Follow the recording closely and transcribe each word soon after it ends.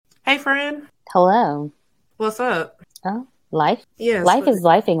friend. Hello. What's up? Oh, life? Yes. Life is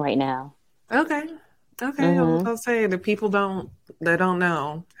lifing right now. Okay. I'll say the people don't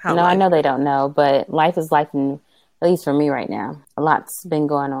know how No, I life know is. they don't know, but life is lifing, at least for me right now. A lot's been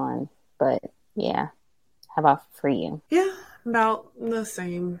going on, but yeah. How about for you? Yeah, about the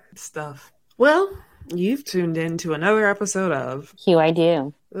same stuff. Well, you've tuned in to another episode of Hugh, I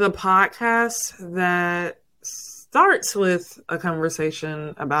do. the podcast that starts with a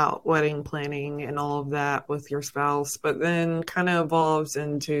conversation about wedding planning and all of that with your spouse, but then kind of evolves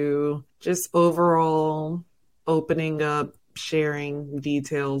into just overall opening up, sharing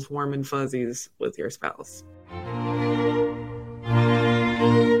details, warm and fuzzies with your spouse.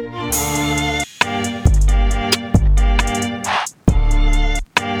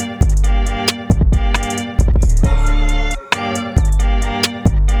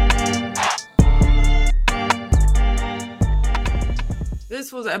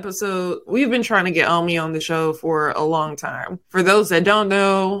 This was an episode, we've been trying to get Omi on the show for a long time. For those that don't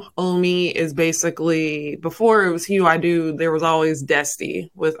know, Omi is basically, before it was Hugh I Do, there was always Desty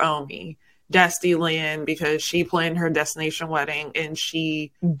with Omi. Desty Land, because she planned her destination wedding and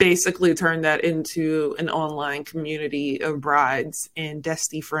she basically turned that into an online community of brides and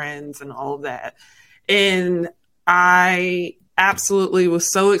Desty friends and all of that. And I absolutely was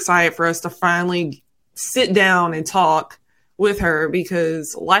so excited for us to finally sit down and talk with her,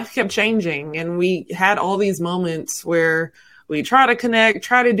 because life kept changing and we had all these moments where we try to connect,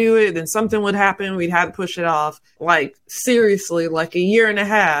 try to do it, then something would happen, we'd have to push it off. Like seriously, like a year and a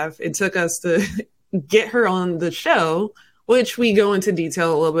half it took us to get her on the show, which we go into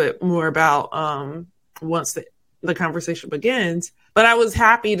detail a little bit more about once the conversation begins. But I was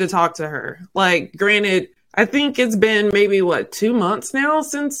happy to talk to her. Like, granted, I think it's been maybe 2 months now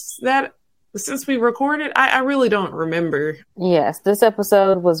since we recorded. I really don't remember. Yes, this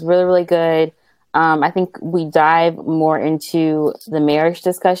episode was really, really good. I think we dive more into the marriage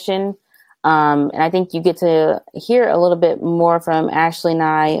discussion. And I think you get to hear a little bit more from Ashley and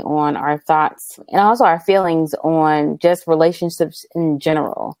I on our thoughts and also our feelings on just relationships in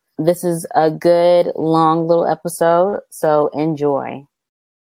general. This is a good, long little episode, so enjoy.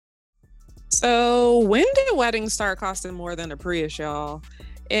 So when did weddings start costing more than a Prius, y'all?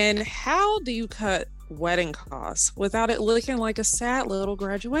 And how do you cut wedding costs without it looking like a sad little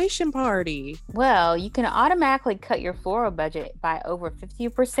graduation party? Well, you can automatically cut your floral budget by over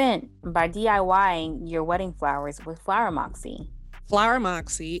 50% by DIYing your wedding flowers with Flower Moxie. Flower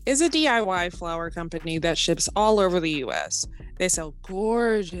Moxie is a DIY flower company that ships all over the US. They sell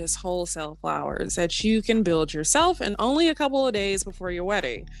gorgeous wholesale flowers that you can build yourself in only a couple of days before your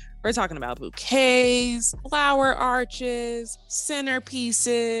wedding. We're talking about bouquets, flower arches,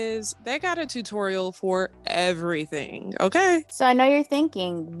 centerpieces. They got a tutorial for everything, okay? So I know you're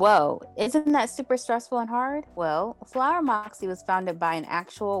thinking, whoa, isn't that super stressful and hard? Well, Flower Moxie was founded by an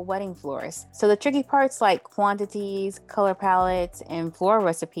actual wedding florist. So the tricky parts like quantities, color palettes, and floral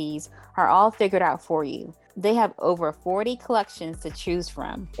recipes are all figured out for you. They have over 40 collections to choose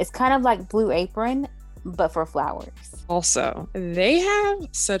from. It's kind of like Blue Apron, but for flowers. Also, they have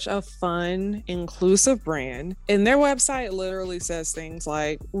such a fun, inclusive brand, and their website literally says things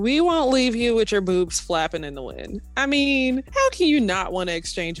like, "We won't leave you with your boobs flapping in the wind." I mean, how can you not want to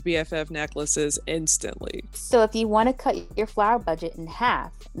exchange BFF necklaces instantly? So if you want to cut your flower budget in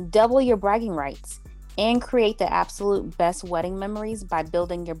half, double your bragging rights, and create the absolute best wedding memories by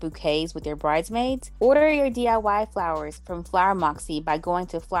building your bouquets with your bridesmaids, order your DIY flowers from Flower Moxie by going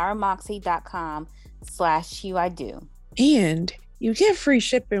to flowermoxie.com/HughIDo. And you get free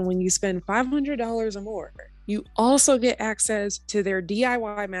shipping when you spend $500 or more. You also get access to their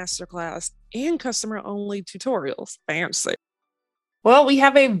DIY masterclass and customer-only tutorials. Fancy. Well, we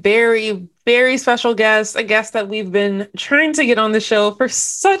have a very, very special guest, a guest that we've been trying to get on the show for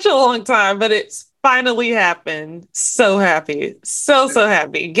such a long time, but it's finally happened. So happy. So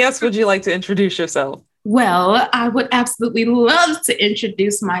happy. Guest, would you like to introduce yourself? Well, I would absolutely love to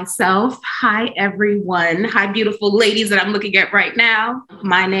introduce myself. Hi, everyone. Hi, beautiful ladies that I'm looking at right now.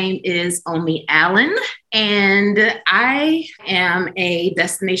 My name is Omi Allen, and I am a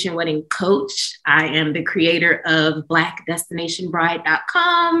destination wedding coach. I am the creator of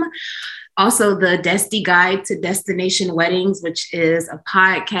BlackDestinationBride.com. Also, the Desty Guide to Destination Weddings, which is a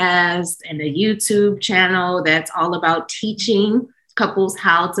podcast and a YouTube channel that's all about teaching couples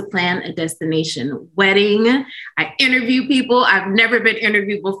how to plan a destination wedding. I interview people. I've never been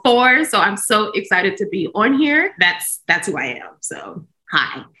interviewed before, so I'm so excited to be on here. That's who I am. So,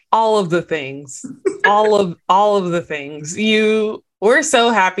 hi. All of the things. all of the things. You We're so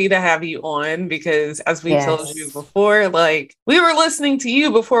happy to have you on because, as we told you before, like, we were listening to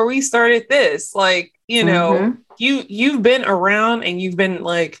you before we started this. Like, you know, you've been around and you've been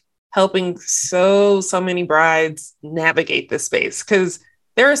like helping so many brides navigate this space, because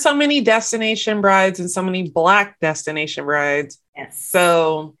there are so many destination brides and so many Black destination brides. Yes.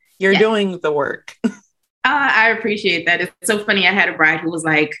 So you're doing the work. I appreciate that. It's so funny. I had a bride who was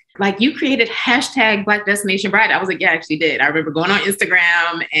like, you created hashtag Black Destination Bride. I was like, yeah, I actually did. I remember going on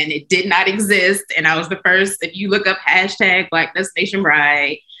Instagram and it did not exist. And I was the first. If you look up hashtag Black Destination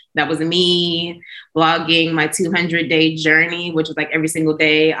Bride, that was me blogging my 200-day journey, which was like every single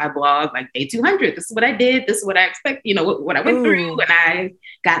day I blog like day 200. This is what I did. This is what I expect, you know, what I went through. And I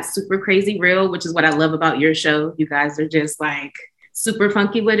got super crazy real, which is what I love about your show. You guys are just like super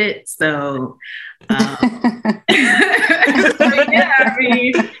funky with it. So, yeah, I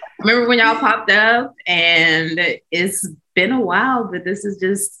mean, I remember when y'all popped up, and it's been a while, but this is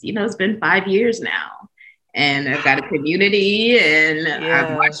just, you know, it's been 5 years now. And I've got a community, and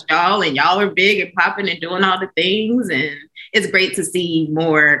I've watched y'all, and y'all are big and popping and doing all the things. And it's great to see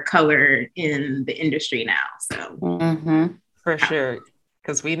more color in the industry now. So for sure,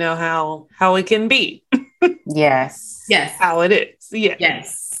 because we know how it can be. Yes. How it is.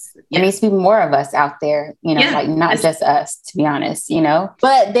 Yes. There needs to be more of us out there, you know, like not just us, to be honest, you know,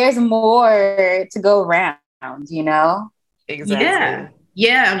 but there's more to go around, you know? Exactly.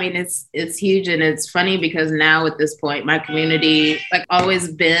 Yeah, I mean, it's huge. And it's funny because now at this point, my community, like, always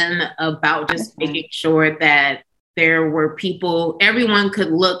been about just making sure that there were people, everyone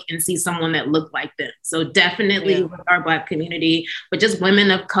could look and see someone that looked like them. So definitely with our Black community, but just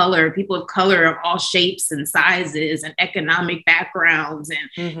women of color, people of color of all shapes and sizes and economic backgrounds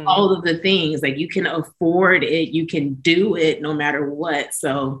and all of the things. Like, you can afford it, you can do it no matter what.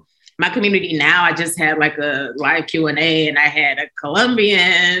 So my community now, I just had like a live Q&A, and I had a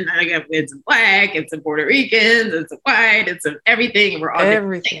Colombian, it's Black, it's a Puerto Ricans, it's a white, it's a everything. We're all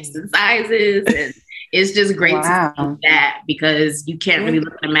different shapes and sizes. And it's just great to see that, because you can't really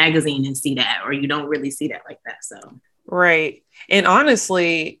look at a magazine and see that, or you don't really see that like that. So. Right. And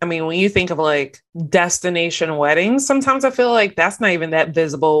honestly, I mean, when you think of like destination weddings, sometimes I feel like that's not even that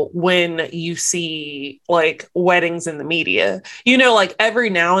visible when you see like weddings in the media. You know, like every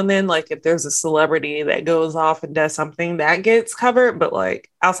now and then, like if there's a celebrity that goes off and does something, that gets covered. But like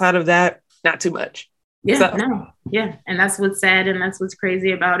outside of that, not too much. And that's what's sad, and that's what's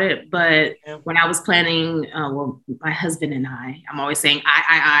crazy about it. But when I was planning, my husband and I'm always saying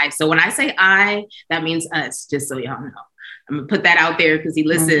I. So when I say I, that means us, just so y'all know. I'm gonna put that out there because he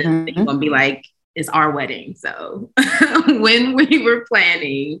listens, and he's gonna be like, it's our wedding. So when we were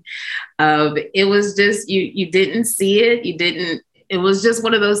planning, it was just, you didn't see it. It was just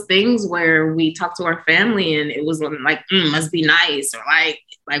one of those things where we talked to our family, and it was like, must be nice, or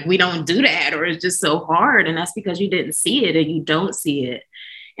like we don't do that, or it's just so hard. And that's because you didn't see it, and you don't see it.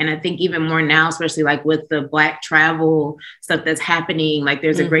 And I think even more now, especially like with the Black travel stuff that's happening, like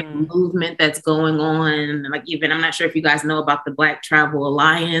there's a great movement that's going on. Like, even, I'm not sure if you guys know about the Black Travel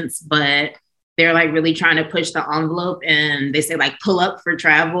Alliance, but they're like really trying to push the envelope, and they say like pull up for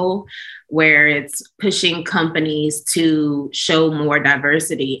travel, where it's pushing companies to show more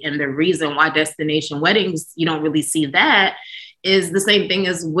diversity. And the reason why destination weddings, you don't really see that, is the same thing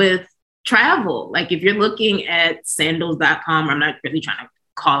as with travel. Like if you're looking at sandals.com, I'm not really trying to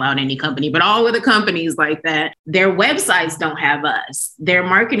call out any company, but all of the companies like that, their websites don't have us. Their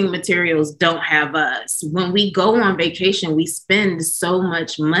marketing materials don't have us. When we go on vacation, we spend so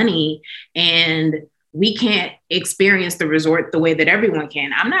much money, and we can't experience the resort the way that everyone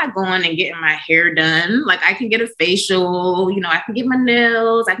can. I'm not going and getting my hair done. Like, I can get a facial, you know, I can get my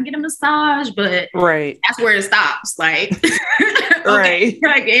nails, I can get a massage, but that's where it stops. Like, like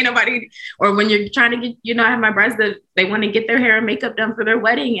ain't nobody, or when you're trying to get, you know, I have my brides that they want to get their hair and makeup done for their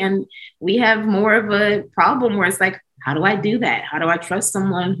wedding. And we have more of a problem where it's like, how do I do that? How do I trust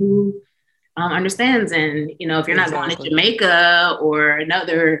someone who understands? And, you know, if you're not going to Jamaica or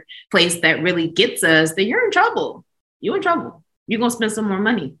another place that really gets us, then you're in trouble. You're in trouble. You're going to spend some more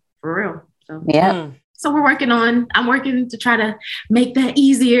money, for real. So, so I'm working to try to make that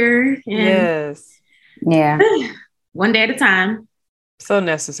easier. And one day at a time. So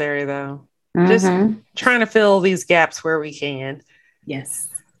necessary, though. Just trying to fill these gaps where we can. Yes.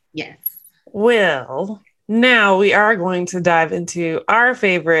 Well, now we are going to dive into our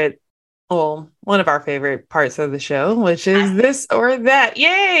favorite, one of our favorite parts of the show, which is this or that.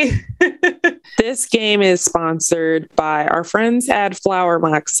 Yay! This game is sponsored by our friends at Flower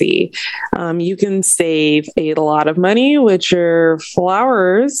Moxie. You can save a lot of money with your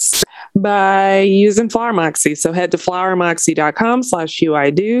flowers by using Flower Moxie. So head to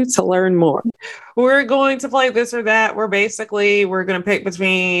flowermoxie.com/uido to learn more. We're going to play this or that. We're going to pick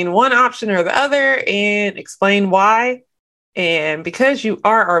between one option or the other and explain why. And because you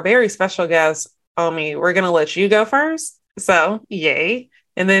are our very special guest, Omi, we're going to let you go first. So, yay.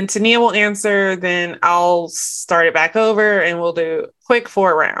 And then Tania will answer, then I'll start it back over and we'll do quick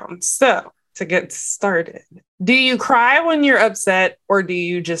 4 rounds. So, to get started, do you cry when you're upset or do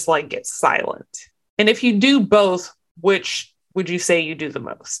you just like get silent? And if you do both, which would you say you do the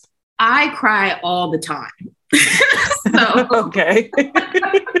most? I cry all the time. So okay.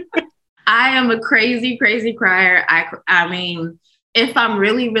 I am a crazy, crazy crier. I mean, if I'm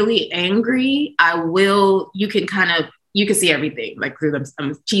really, really angry, you can see everything. Like,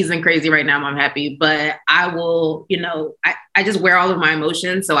 I'm cheesing crazy right now. I'm happy, but I will, I just wear all of my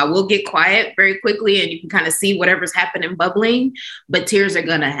emotions. So I will get quiet very quickly and you can kind of see whatever's happening bubbling, but tears are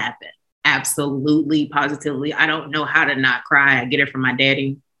going to happen. Absolutely, positively. I don't know how to not cry. I get it from my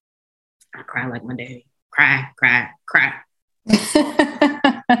daddy. I cry like my daddy. Cry, cry, cry.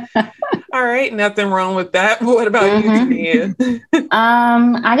 All right. Nothing wrong with that. What about you, Tania?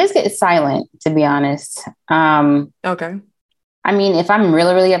 I just get silent, to be honest. Okay. I mean, if I'm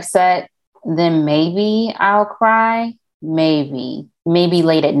really, really upset, then maybe I'll cry. Maybe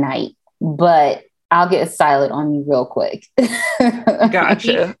late at night, but I'll get silent on you real quick.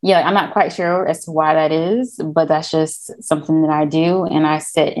 Gotcha. Yeah, I'm not quite sure as to why that is, but that's just something that I do. And I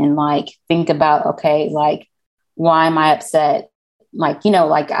sit and like think about, okay, like, why am I upset? Like,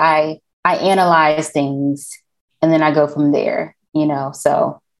 like I analyze things and then I go from there,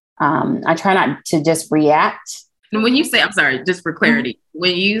 so I try not to just react. And when you say, I'm sorry, just for clarity,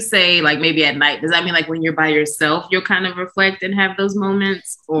 when you say like maybe at night, does that mean like when you're by yourself, you'll kind of reflect and have those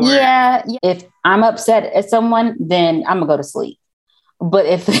moments? Or? Yeah. If I'm upset at someone, then I'm gonna go to sleep. But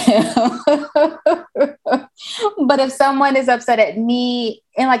if someone is upset at me,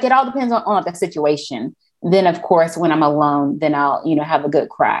 and like it all depends on the situation, then of course when I'm alone, then I'll have a good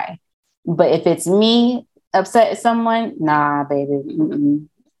cry. But if it's me upset at someone, nah, baby, I'm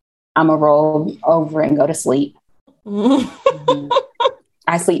gonna roll over and go to sleep. I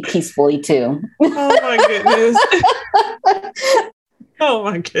sleep peacefully too. Oh my goodness. Oh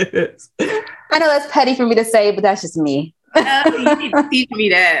my goodness. I know that's petty for me to say, but that's just me. You need to teach me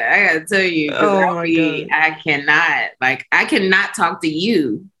that. I gotta tell you. I cannot talk to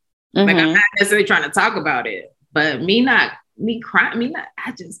you. Like I'm not necessarily trying to talk about it, but I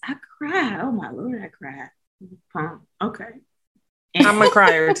cry. Oh my Lord, I cry. Okay. I'm a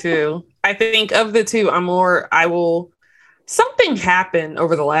crier too. I think of the two, something happened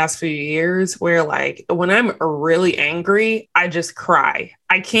over the last few years where like when I'm really angry, I just cry.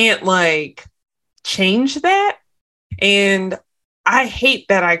 I can't like change that. And I hate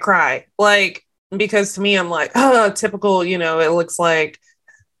that I cry. Like, because to me, I'm like, oh, typical, it looks like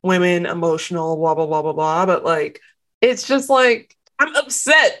women emotional, blah, blah, blah, blah, blah. But like, it's just like, I'm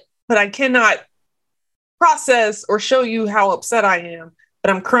upset, but I cannot process or show you how upset I am,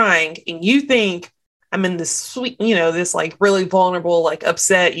 but I'm crying. And you think I'm in this sweet, this like really vulnerable, like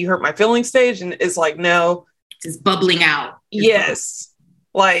upset, you hurt my feelings stage. And it's like, no. It's bubbling out. Yes.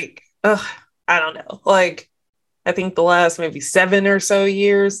 Like, I don't know. Like, I think the last maybe 7 or so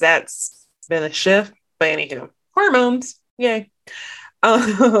years, that's been a shift. But anywho, hormones. Yay. All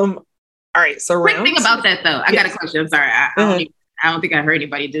right. So quick thing about that though. I got a question. I'm sorry. I don't think I heard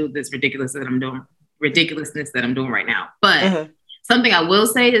anybody do this ridiculousness that I'm doing right now. But something I will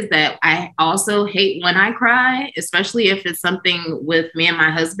say is that I also hate when I cry, especially if it's something with me and my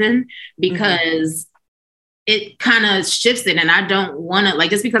husband, because it kind of shifts it. And I don't want to, like,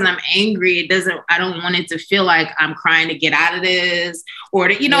 just because I'm angry, I don't want it to feel like I'm crying to get out of this or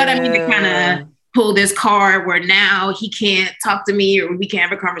to, what I mean? To kind of pull this card where now he can't talk to me or we can't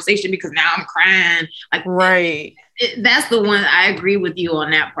have a conversation because now I'm crying. Like, right. That's the one I agree with you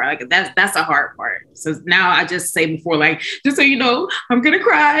on that part. Like that's a hard part. So now I just say before, like, just so you know, I'm gonna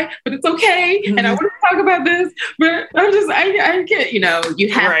cry, but it's okay. And I want to talk about this, but I can't,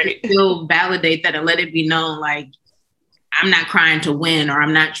 you have to still validate that and let it be known, like, I'm not crying to win, or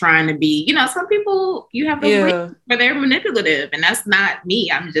I'm not trying to be, some people, you have those reasons where they're manipulative, and that's not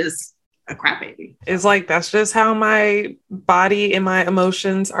me. I'm just a crybaby. It's like, that's just how my body and my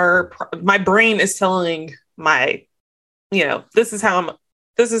emotions are. My brain is telling my, this is how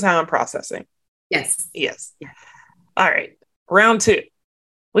I'm processing. Yes. All right. Round 2.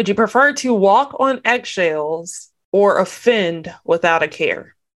 Would you prefer to walk on eggshells or offend without a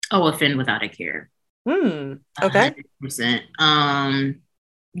care? Oh, offend without a care. Okay. 100%.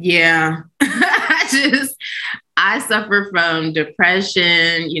 Yeah. I suffer from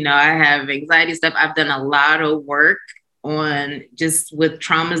depression. I have anxiety stuff. I've done a lot of work on just with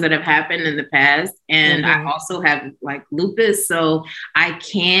traumas that have happened in the past. And I also have like lupus. So I've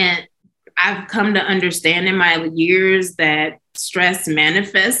come to understand in my years that stress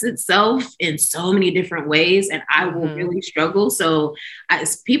manifests itself in so many different ways, and I will really struggle. So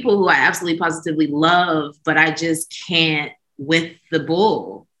it's people who I absolutely positively love, but I just can't with the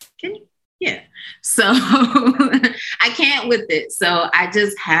bull. Can you? Yeah. So I can't with it. So I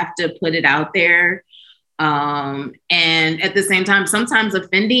just have to put it out there. And at the same time, sometimes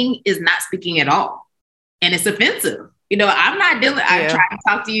offending is not speaking at all. And it's offensive. I'm not dealing. I try to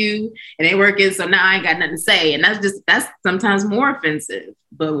talk to you and it ain't working. So now I ain't got nothing to say. And that's sometimes more offensive.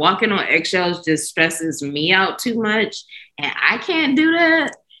 But walking on eggshells just stresses me out too much. And I can't do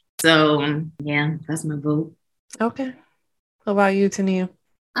that. So yeah, that's my vote. Okay. How about you, Tania?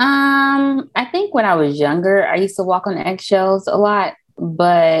 I think when I was younger, I used to walk on eggshells a lot.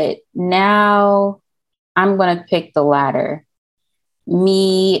 But now I'm going to pick the latter.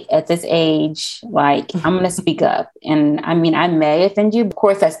 Me at this age, like I'm going to speak up. And I mean, I may offend you. Of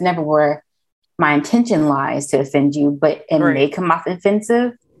course, that's never where my intention lies to offend you, but it may come off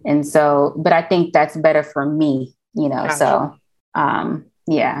offensive. And so, but I think that's better for me, Gotcha. So,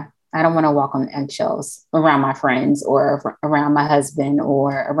 yeah, I don't want to walk on eggshells around my friends or around my husband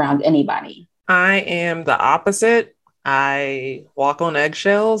or around anybody. I am the opposite. I walk on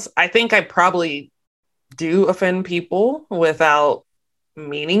eggshells. I think I probably do offend people without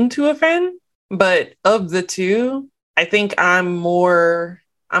meaning to offend, but of the two, I think I'm gonna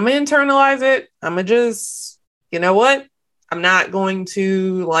internalize it. I'm gonna just, you know what? I'm not going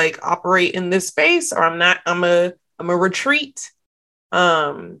to like operate in this space, or I'm a retreat.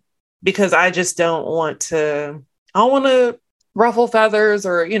 Because I just don't want to ruffle feathers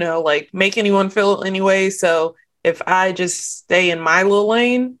or, like make anyone feel any way. So if I just stay in my little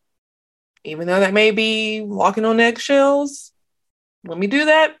lane, even though that may be walking on eggshells, let me do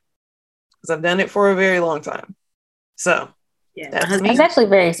that, because I've done it for a very long time. So yeah, it's actually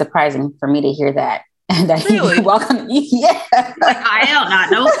very surprising for me to hear that. That really? You walk on, yeah. Like, I am not.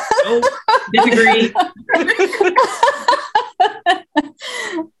 No, disagree.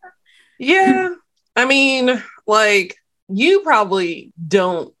 Yeah. I mean, like, you probably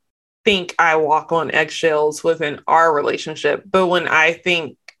don't think I walk on eggshells within our relationship, but when I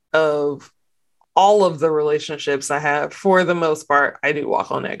think of all of the relationships I have, for the most part, I do walk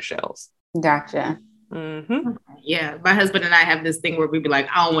on eggshells. Gotcha. Mm-hmm. Yeah, my husband and I have this thing where we be like,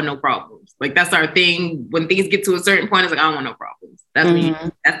 I don't want no problems. Like, that's our thing. When things get to a certain point, it's like, I don't want no problems.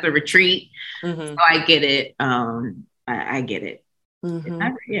 That's that's the retreat. So I get it. I get it.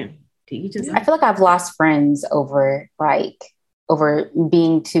 Yeah. I feel like I've lost friends over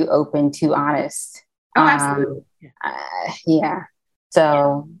being too open, too honest. Oh, absolutely. Yeah.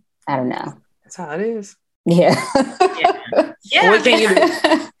 So I don't know. That's how it is. Yeah. Yeah. What can you do?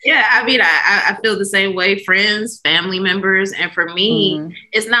 Yeah. I mean, I feel the same way. Friends, family members. And for me,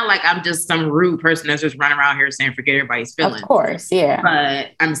 it's not like I'm just some rude person that's just running around here saying, forget everybody's feelings. Of course. Yeah.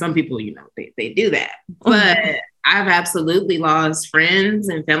 But some people, they do that. But I've absolutely lost friends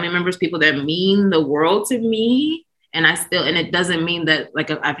and family members, people that mean the world to me. And it doesn't mean that, like,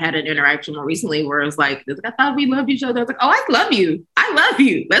 I've had an interaction more recently where it's like, I thought we loved each other. I was like, oh, I love you. I love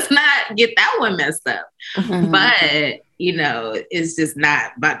you. Let's not get that one messed up. But, it's just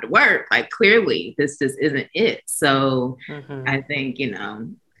not about to work. Like, clearly, this just isn't it. So I think,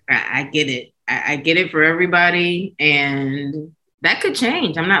 I get it. I get it for everybody. And that could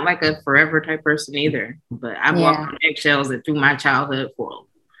change. I'm not like a forever type person either. But I've walked on eggshells and through my childhood,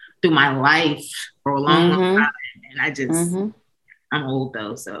 through my life for a long time. And I just, I'm old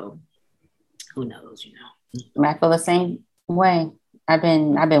though, so who knows, I feel the same way. I've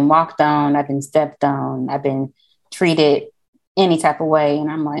been walked on, I've been stepped on, I've been treated any type of way,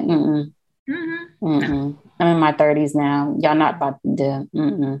 and I'm like, I'm in my 30s now. Y'all not about to do.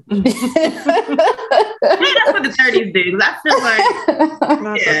 Maybe that's what the 30s do. I feel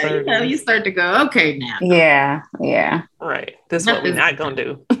like, you start to go, okay, now. Yeah. Right. This is what we're not gonna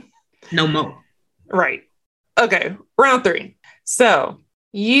do. No more. Right. Okay, round 3. So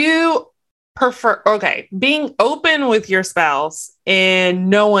you prefer, being open with your spouse and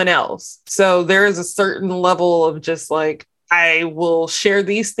no one else. So there is a certain level of just like, I will share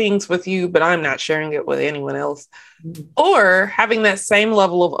these things with you, but I'm not sharing it with anyone else. Or having that same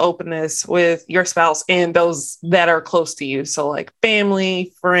level of openness with your spouse and those that are close to you. So like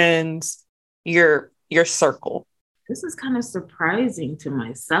family, friends, your circle. This is kind of surprising to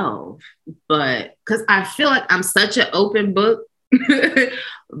myself, but because I feel like I'm such an open book,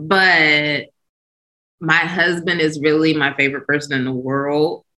 but my husband is really my favorite person in the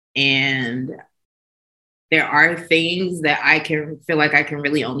world. And there are things that I can feel like I can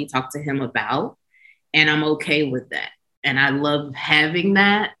really only talk to him about. And I'm okay with that. And I love having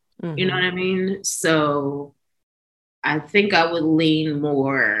that. Mm-hmm. You know what I mean? So I think I would lean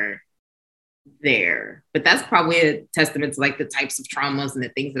more there. But that's probably a testament to like the types of traumas and the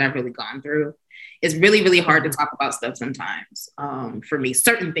things that I've really gone through. It's really, really hard to talk about stuff sometimes for me,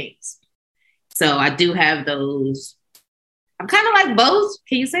 certain things. So I do have those. I'm kind of like both.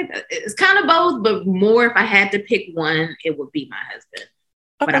 Can you say that? It's kind of both, but more if I had to pick one, it would be my husband.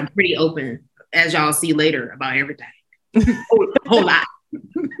 Okay. But I'm pretty open, as y'all see later, about everything. A whole lot.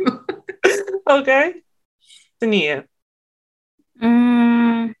 Okay. Tania.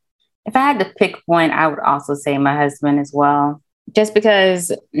 If I had to pick one, I would also say my husband as well. Just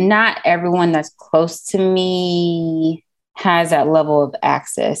because not everyone that's close to me has that level of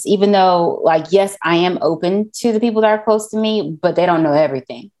access, even though, like, yes, I am open to the people that are close to me, but they don't know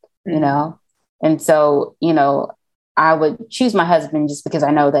everything, you know? And so, you know, I would choose my husband just because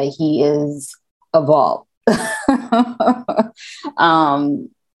I know that he is a vault. He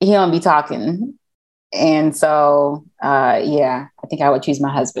don't be talking. And so, yeah, I think I would choose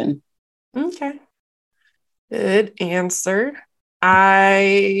my husband. Okay. Good answer.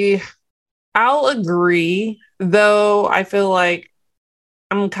 I'll agree, though I feel like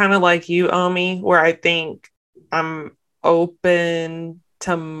I'm kind of like you, Omi, where I think I'm open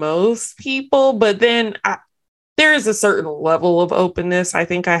to most people, but then there is a certain level of openness I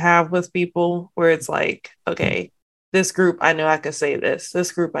think I have with people where it's like, okay, this group, I know I could say this.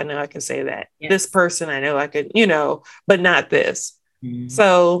 This group, I know I can say that. Yes. This person, I know I could, you know, but not this. Mm-hmm.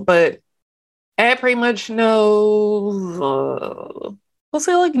 So, but I pretty much know, we'll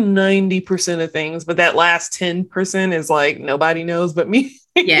say like 90% of things, but that last 10% is like nobody knows but me.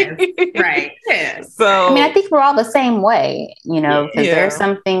 Yes, right. Yeah. So, I mean, I think we're all the same way, you know, because there are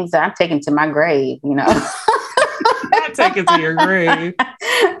some things that I'm taking to my grave, you know. Not taking to your grave.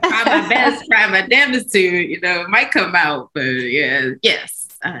 Try my best, try my damnedest to, you know, it might come out, but yeah, yes.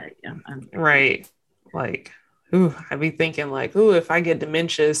 I'm right. Like, ooh, I be thinking like, ooh, if I get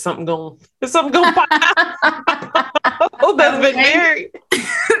dementia, is something going pop out? Oh, that's been married.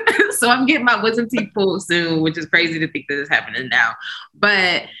 So I'm getting my wisdom teeth pulled soon, which is crazy to think that it's happening now.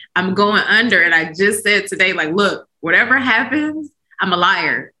 But I'm going under, and I just said today, like, look, whatever happens, I'm a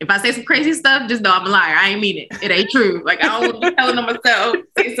liar. If I say some crazy stuff, just know I'm a liar. I ain't mean it. It ain't true. Like, I don't want to be telling on myself,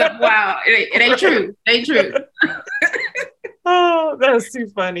 say something wild. It ain't true. It ain't true. Oh, that's too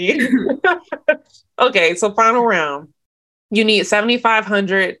funny. Okay, so final round. You need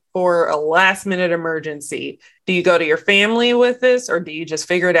 $7,500 for a last minute emergency. Do you go to your family with this, or do you just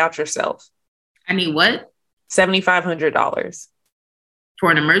figure it out yourself? I need what? $7,500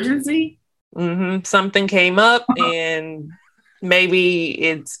 for an emergency. Mm-hmm. Something came up, and maybe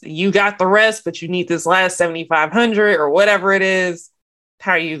it's you got the rest, but you need this last $7,500 or whatever it is.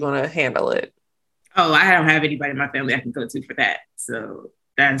 How are you going to handle it? Oh, I don't have anybody in my family I can go to for that. So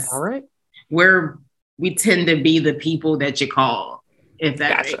that's all right. Where we tend to be the people that you call, if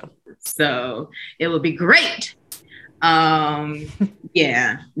that gotcha. Makes sense. So it would be great.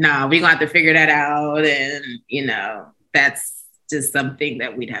 Yeah, no, we're gonna have to figure that out, and you know, that's just something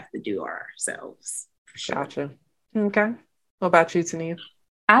that we'd have to do ourselves. For sure. Gotcha. Okay. What about you, Tania?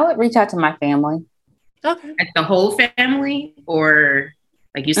 I would reach out to my family. Okay. Like the whole family, or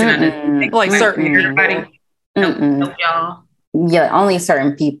like you said, like certain everybody. Help y'all. Yeah, only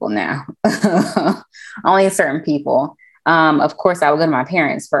certain people now. Only certain people. Of course, I would go to my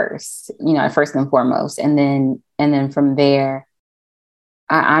parents first, you know, first and foremost. And then from there,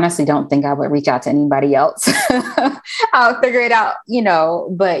 I honestly don't think I would reach out to anybody else. I'll figure it out, you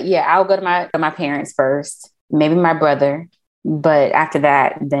know, but yeah, I'll go to my parents first, maybe my brother. But after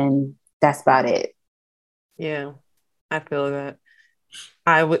that, then that's about it. Yeah, I feel that.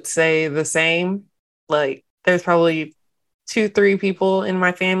 I would say the same. Like, there's probably 2-3 people in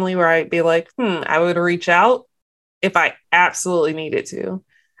my family where I'd be like, I would reach out if I absolutely needed to.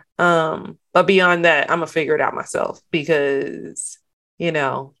 But beyond that, I'm gonna figure it out myself, because, you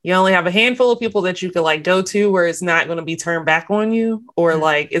know, you only have a handful of people that you could like go to where it's not going to be turned back on you, or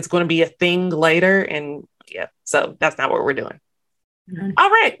like it's going to be a thing later. And yeah, so that's not what we're doing. Mm-hmm. All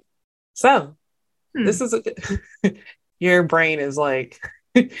right. So this is your brain is like,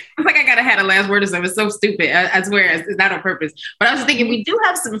 it's like I gotta have a last word or something. It's so stupid. I swear it's not on purpose. But I was thinking we do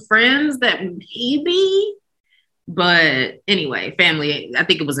have some friends that maybe, but anyway, family. I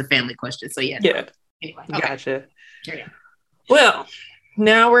think it was a family question. So yeah. Yeah. Anyway, okay. Gotcha. Yeah. Well,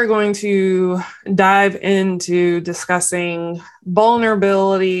 now we're going to dive into discussing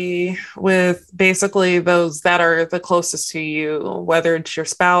vulnerability with basically those that are the closest to you, whether it's your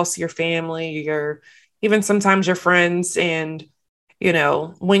spouse, your family, even sometimes your friends. And,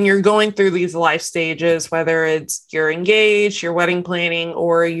 when you're going through these life stages, whether it's you're engaged, you're wedding planning,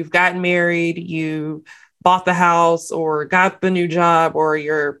 or you've gotten married, you bought the house or got the new job, or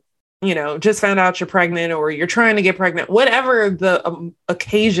you're just found out you're pregnant or you're trying to get pregnant, whatever the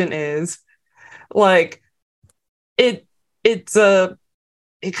occasion is, like it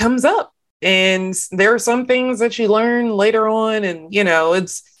comes up. And there are some things that you learn later on, and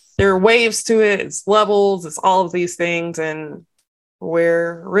there are waves to it, it's levels, it's all of these things. And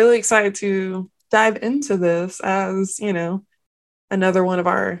we're really excited to dive into this as, another one of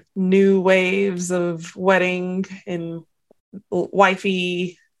our new waves of wedding and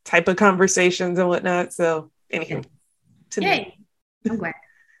wifey type of conversations and whatnot. So anywho, yay.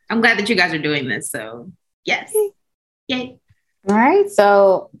 I'm glad that you guys are doing this. So yes. Yay. All right.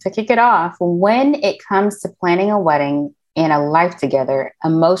 So to kick it off, when it comes to planning a wedding and a life together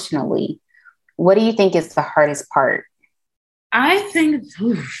emotionally, what do you think is the hardest part? I think,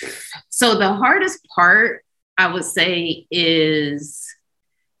 so the hardest part, I would say, is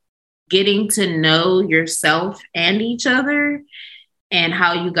getting to know yourself and each other and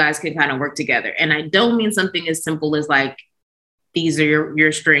how you guys can kind of work together. And I don't mean something as simple as like, these are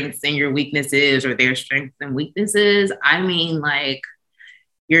your strengths and your weaknesses, or their strengths and weaknesses. I mean like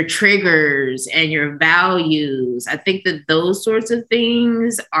your triggers and your values. I think that those sorts of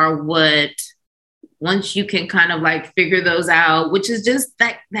things are what, once you can kind of like figure those out, which is just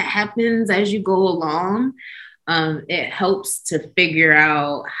that happens as you go along, it helps to figure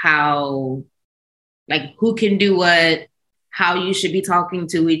out how, like, who can do what, how you should be talking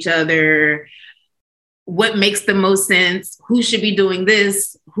to each other, what makes the most sense, who should be doing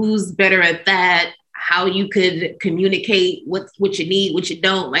this, who's better at that, how you could communicate what you need, what you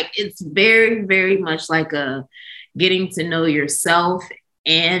don't. Like, it's very, very much like a getting to know yourself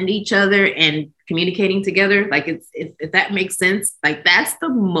and each other and communicating together. Like, it's, if that makes sense, like that's the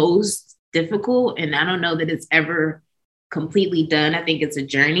most difficult. And I don't know that it's ever completely done. I think it's a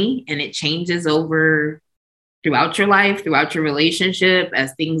journey, and it changes throughout your life, throughout your relationship,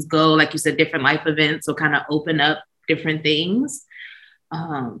 as things go. Like you said, different life events will kind of open up different things.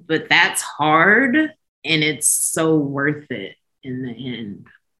 But that's hard, and it's so worth it in the end.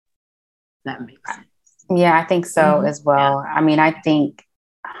 That makes sense. Yeah, I think so as well. Yeah. I mean, I think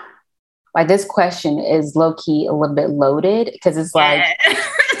like this question is low key a little bit loaded, because it's like,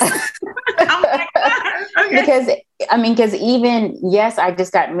 okay. because even, yes, I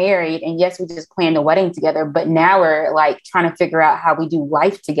just got married, and yes, we just planned a wedding together, but now we're like trying to figure out how we do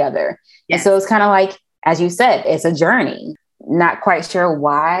life together. Yes. And so it's kind of like, as you said, it's a journey. Not quite sure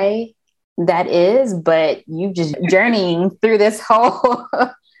why that is, but you just journeying through this whole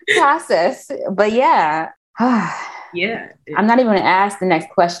process. But yeah. Yeah. I'm not even going to ask the next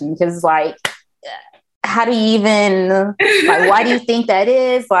question, because it's like, how do you even, like, why do you think that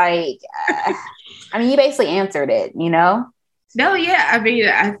is? Like, I mean, you basically answered it, No, yeah. I mean,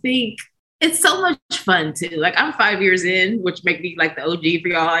 I think it's so much fun too. Like, I'm 5 years in, which make me like the OG for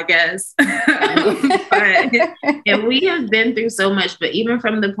y'all, I guess. And we have been through so much, but even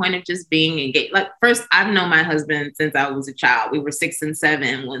from the point of just being engaged, like, first, I've known my husband since I was a child. We were 6 and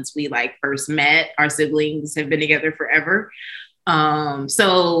 7 once we like first met. Our siblings have been together forever.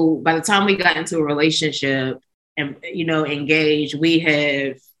 So by the time we got into a relationship and, engaged, we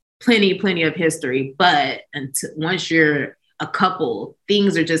have plenty of history. But once you're a couple,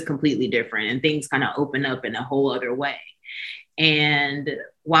 things are just completely different, and things kind of open up in a whole other way. And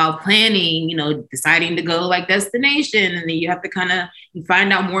while planning, deciding to go like destination, and then you have to you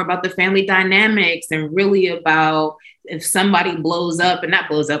find out more about the family dynamics, and really about if somebody blows up, and not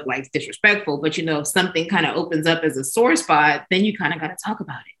blows up like disrespectful, but if something kind of opens up as a sore spot, then you kind of got to talk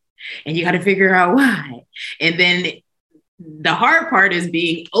about it, and you got to figure out why. And then the hard part is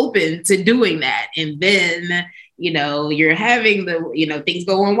being open to doing that. And then, you're having things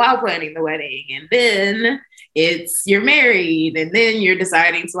go on while planning the wedding, and then you're married, and then you're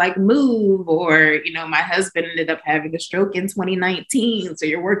deciding to like move, or, my husband ended up having a stroke in 2019. So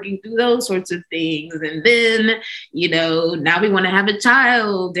you're working through those sorts of things. And then, now we want to have a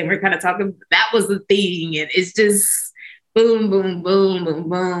child, and we're kind of talking, that was the thing. And it's just boom, boom, boom, boom,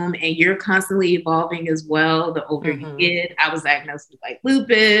 boom. And you're constantly evolving as well. The older you get, I was diagnosed with like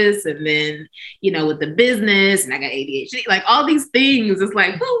lupus, and then, with the business, and I got ADHD, like all these things. It's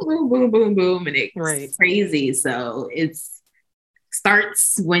like boom, boom, boom, boom, boom. And it's crazy. So it's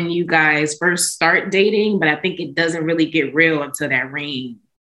starts when you guys first start dating, but I think it doesn't really get real until that ring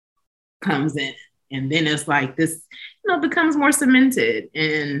comes in. And then it's like this, becomes more cemented,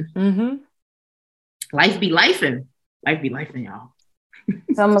 and life be lifing. Life be lifing, y'all.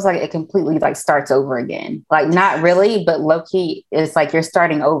 It's almost like it completely like starts over again. Like not really, but low key, it's like you're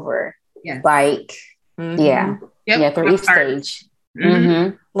starting over. Yeah. Like, yeah. Yep. Yeah, through each stage.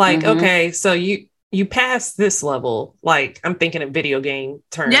 Like, okay, so you pass this level, like I'm thinking in video game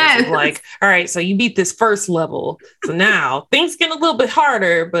terms. Yes. Like, all right, so you beat this first level. So now things get a little bit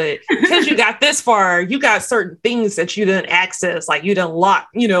harder, but because you got this far, you got certain things that you didn't access, like you didn't unlock.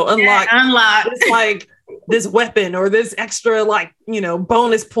 It's like this weapon or this extra like,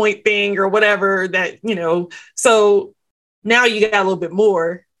 bonus point thing or whatever that, so now you got a little bit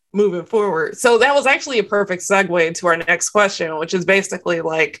more moving forward. So that was actually a perfect segue to our next question, which is basically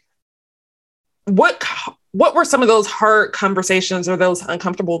like, what were some of those hard conversations or those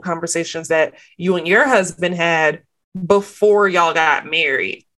uncomfortable conversations that you and your husband had before y'all got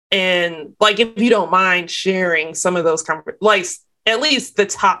married? And like, if you don't mind sharing some of those, like at least the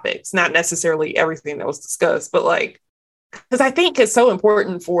topics, not necessarily everything that was discussed, but like, because I think it's so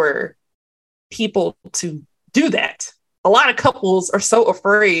important for people to do that. A lot of couples are so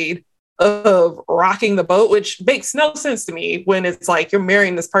afraid of rocking the boat, which makes no sense to me. When it's like you're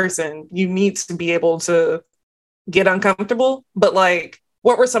marrying this person, you need to be able to get uncomfortable. But like,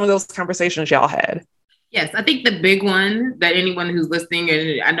 what were some of those conversations y'all had? Yes, I think the big one that anyone who's listening,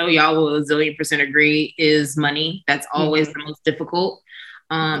 and I know y'all will a zillion% agree, is money. That's always the most difficult.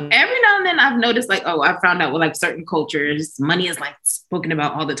 Every now and then I've noticed like, I found out with like certain cultures, money is like spoken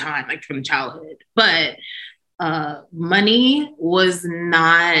about all the time, like from childhood. But money was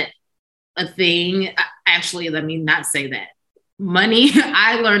not a thing. Actually, let me not say that. Money,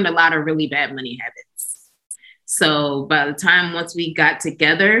 I learned a lot of really bad money habits. So by the time once we got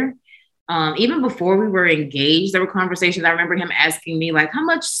together, even before we were engaged, there were conversations. I remember him asking me like, how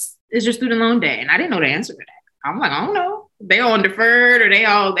much is your student loan debt? And I didn't know the answer to that. I'm like, I don't know. They all on deferred or they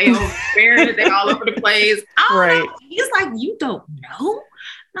all spared, they all over the place. I don't know. He's like, you don't know?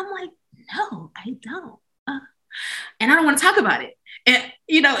 And I'm like, no, I don't. And I don't want to talk about it. And,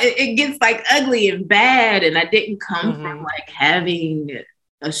 it gets like ugly and bad. And I didn't come from like having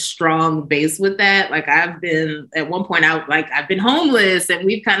a strong base with that. Like I've been at one point I've been homeless and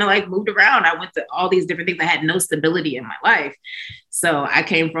we've kind of like moved around. I went to all these different things. I had no stability in my life. So I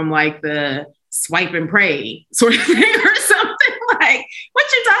came from like the swipe and pray sort of thing or something. Like,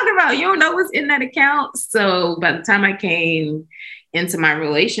 what you talking about? You don't know what's in that account. So by the time I came into my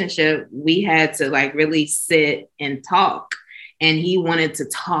relationship, we had to like really sit and talk. And he wanted to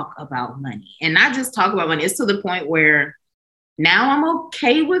talk about money and not just talk about money. It's to the point where now I'm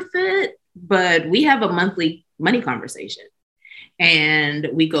okay with it, but we have a monthly money conversation and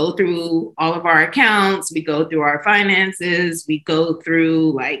we go through all of our accounts. We go through our finances. We go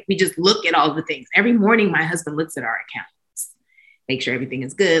through we just look at all the things. Every morning, my husband looks at our accounts, make sure everything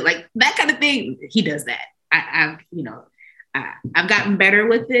is good. Like that kind of thing. He does that. I've gotten better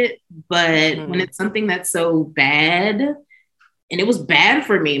with it, but when it's something that's so bad, and it was bad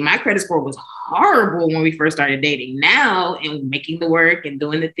for me. My credit score was horrible when we first started dating. Now, and making the work and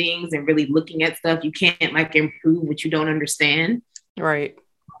doing the things and really looking at stuff, you can't like improve what you don't understand. Right.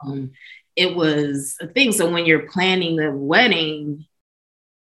 It was a thing. So when you're planning the wedding,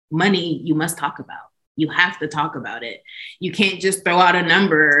 money, you must talk about. You have to talk about it. You can't just throw out a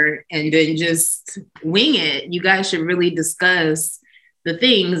number and then just wing it. You guys should really discuss the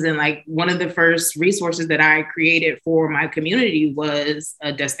things. And like one of the first resources that I created for my community was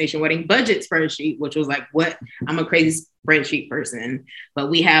a destination wedding budget spreadsheet, which was like I'm a crazy spreadsheet person,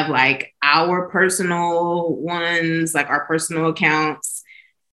 but we have like our personal ones, like our personal accounts,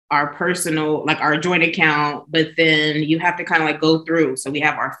 our personal, like our joint account, but then you have to kind of like go through. So we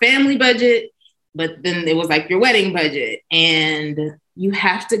have our family budget, but then it was like your wedding budget, and you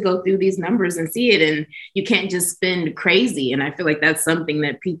have to go through these numbers and see it, and you can't just spend crazy. And I feel like that's something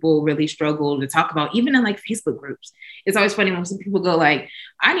that people really struggle to talk about, even in like Facebook groups. It's always funny when some people go like,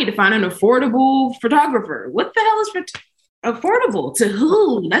 I need to find an affordable photographer. What the hell is affordable to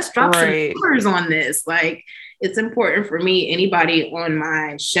who? Let's drop some numbers on this. Like, it's important for me. Anybody on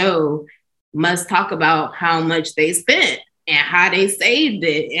my show must talk about how much they spent and how they saved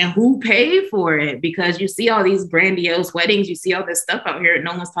it and who paid for it, because you see all these grandiose weddings, you see all this stuff out here, and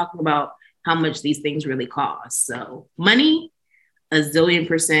no one's talking about how much these things really cost. So money, a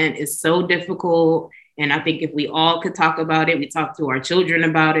zillion% is so difficult. And I think if we all could talk about it, we talk to our children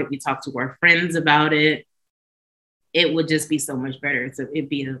about it, we talk to our friends about it, it would just be so much better. It'd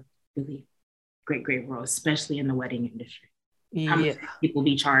be a really great, great world, especially in the wedding industry. How much Yeah. did people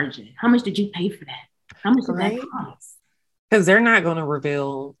be charging? How much did you pay for that? How much did that cost? Because they're not going to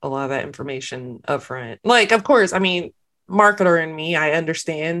reveal a lot of that information upfront. Like, of course, I mean, marketer and me, I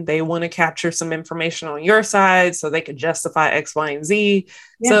understand they want to capture some information on your side so they can justify X, Y, and Z.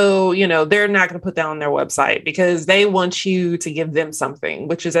 Yeah. So, you know, they're not going to put that on their website because they want you to give them something,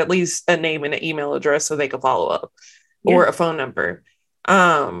 which is at least a name and an email address so they can follow up or a phone number.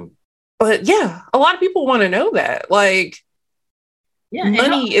 But yeah, a lot of people want to know that. Like,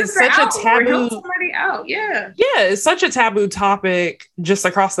 money is such a taboo. Somebody out. Yeah, it's such a taboo topic just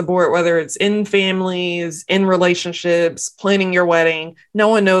across the board, whether it's in families, in relationships, planning your wedding. No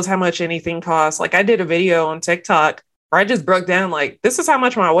one knows how much anything costs. Like, I did a video on TikTok where I just broke down, like, this is how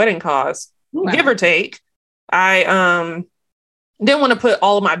much my wedding costs, give or take. I didn't want to put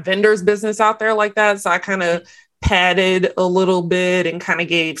all of my vendors' business out there like that, so I kind of padded a little bit and kind of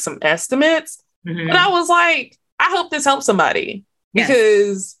gave some estimates. But I was like, I hope this helps somebody.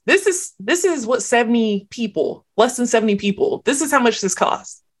 Because this is what 70 people, less than 70 people, this is how much this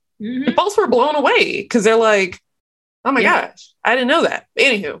costs. The folks were blown away because they're like, oh my gosh, I didn't know that.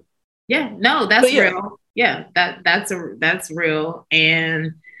 Anywho. Yeah, no, that's real. Yeah, that's real.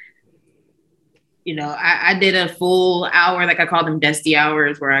 And, you know, I did a full hour, like I call them Dusty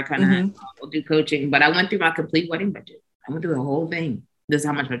hours, where I kind of do coaching, but I went through my complete wedding budget. I went through the whole thing. This is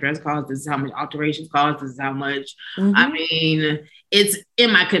how much my dress costs. This is how much alterations cost. This is how much. I mean, it's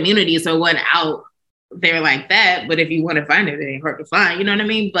in my community, so it wasn't out there like that. But if you want to find it, it ain't hard to find. You know what I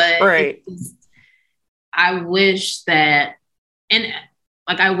mean? But I wish that, and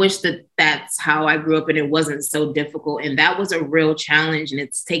like I wish that that's how I grew up, and it wasn't so difficult. And that was a real challenge, and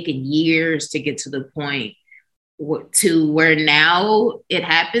it's taken years to get to the point to where now it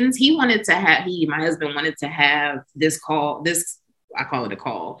happens. My husband wanted to have this call. I call it a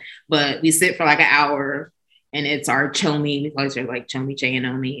call, but we sit for like an hour, and it's our Chomi, we call it like Chomi, Che and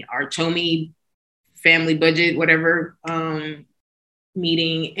Omi, our Chomi family budget, whatever,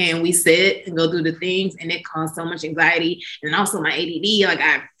 meeting. And we sit and go through the things, and it caused so much anxiety. And also my ADD, like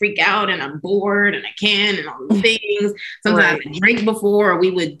I freak out and I'm bored and and all the things. Sometimes I drink before, or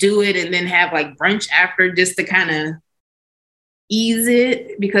we would do it and then have like brunch after just to kind of ease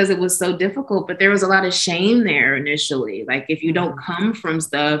it because it was so difficult. But there was a lot of shame there initially. Like if you don't come from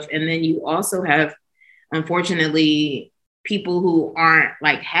stuff, and then you also have, unfortunately, people who aren't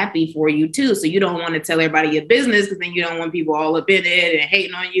like happy for you too. So you don't want to tell everybody your business because then you don't want people all up in it and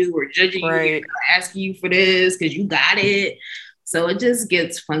hating on you or judging you or asking you for this because you got it. So it just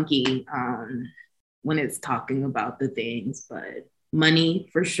gets funky when it's talking about the things. But money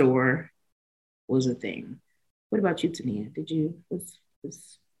for sure was a thing. What about you, Tania?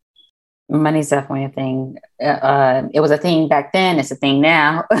 Money's definitely a thing. It was a thing back then. It's a thing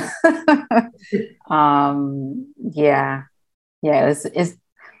now. It's.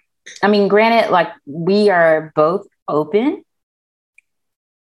 I mean, granted, like we are both open,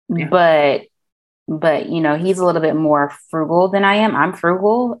 but you know, he's a little bit more frugal than I am. I'm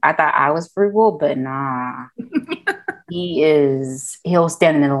frugal. I thought I was frugal, but nah. He'll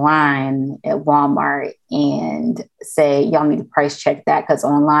stand in the line at Walmart and say, y'all need to price check that because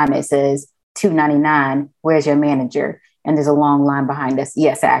online it says $2.99. Where's your manager? And there's a long line behind us.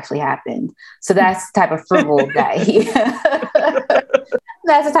 Yes, it actually happened. So that's the type of frugal that's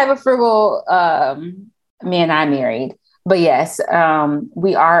the type of frugal man I married. But yes,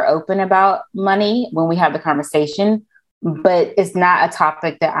 we are open about money when we have the conversation, but it's not a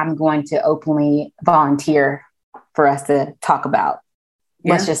topic that I'm going to openly volunteer for us to talk about.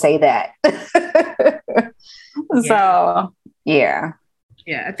 Let's just say that. So, yeah.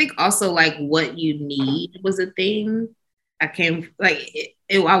 Yeah, I think also like what you need was a thing. I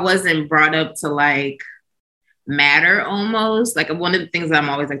wasn't brought up to like matter almost. Like one of the things that I'm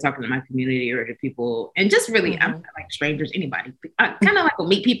always like talking to my community or to people, and just really, I'm not like strangers, anybody. I kind of like will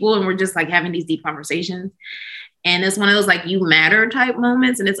meet people and we're just like having these deep conversations. And it's one of those like you matter type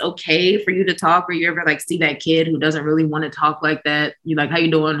moments, and it's okay for you to talk, or you ever like see that kid who doesn't really want to talk like that. You're like, how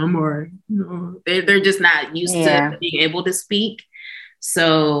you doing? I'm all right. They're just not used to being able to speak.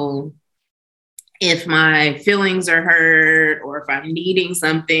 So if my feelings are hurt or if I'm needing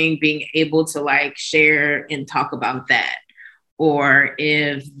something, being able to like share and talk about that. Or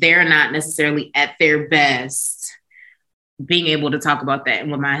if they're not necessarily at their best, being able to talk about that.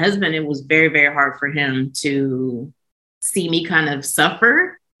 And with my husband, it was very, very hard for him to see me kind of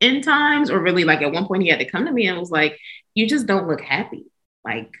suffer in times, or really like at one point he had to come to me and was like, you just don't look happy.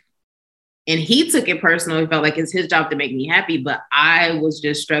 Like, and he took it personal. He felt like it's his job to make me happy, but I was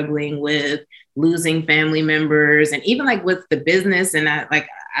just struggling with losing family members, and even like with the business. And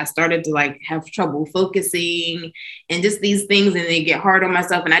I started to like have trouble focusing and just these things, and they get hard on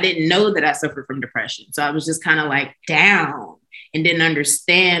myself. And I didn't know that I suffered from depression. So I was just kind of like down and didn't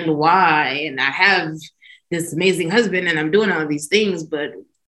understand why. And I have this amazing husband and I'm doing all these things, but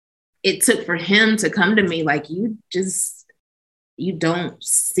it took for him to come to me like, you don't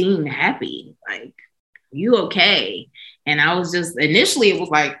seem happy. Like, you okay? And I was just, initially it was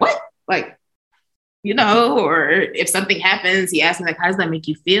like, what? Like, you know, or if something happens, he asked me like, how does that make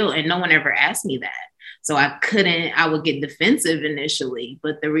you feel? And no one ever asked me that. So I would get defensive initially,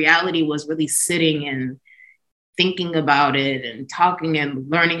 but the reality was really sitting and thinking about it and talking and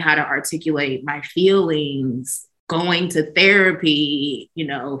learning how to articulate my feelings, going to therapy, you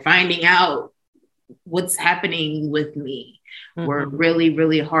know, finding out what's happening with me were really,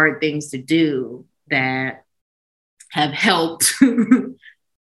 really hard things to do that have helped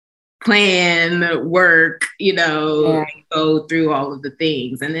plan, work, you know, go through all of the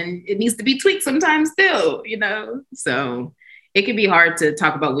things. And then it needs to be tweaked sometimes still, you know? So it can be hard to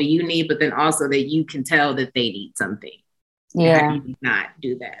talk about what you need, but then also that you can tell that they need something. Yeah. How do you not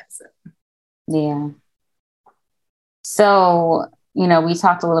do that? So. Yeah. So, you know, we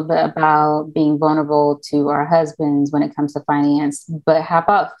talked a little bit about being vulnerable to our husbands when it comes to finance, but how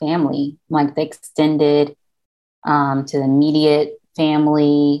about family, like the extended to the immediate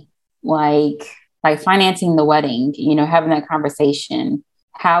family, like financing the wedding, you know, having that conversation.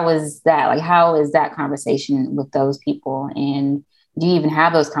 How is that? Like, how is that conversation with those people? And do you even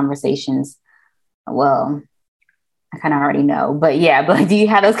have those conversations? Well, I kind of already know, but yeah, but do you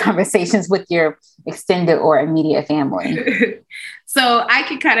have those conversations with your extended or immediate family? So I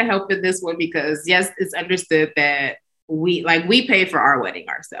can kind of help in this one because yes, it's understood that we pay for our wedding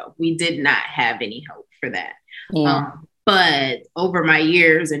ourselves. We did not have any help for that. Yeah. But over my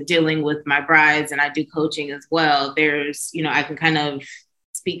years and dealing with my brides, and I do coaching as well, there's, you know, I can kind of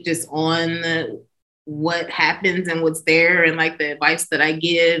speak just on what happens and what's there and like the advice that I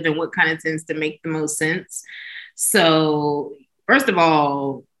give and what kind of tends to make the most sense. So first of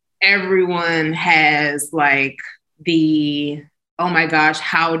all, everyone has like the, oh my gosh,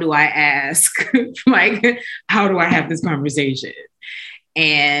 how do I ask? Like, how do I have this conversation?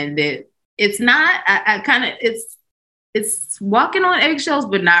 And it's not, it's walking on eggshells,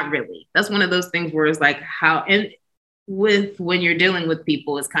 but not really. That's one of those things where it's like how, and when you're dealing with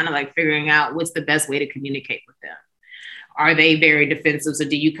people, it's kind of like figuring out what's the best way to communicate with them. Are they very defensive? So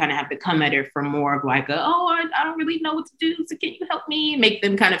do you kind of have to come at it from more of like, I don't really know what to do. So can you help me? Make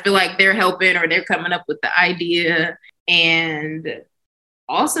them kind of feel like they're helping or they're coming up with the idea. And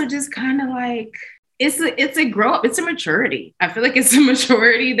also just kind of like, it's a grow up, it's a maturity. I feel like it's a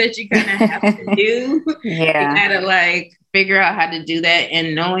maturity that you kind of have to do. Yeah. You gotta like figure out how to do that.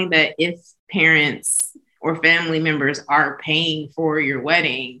 And knowing that if parents or family members are paying for your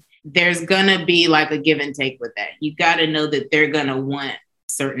wedding, there's gonna be like a give and take with that. You gotta know that they're gonna want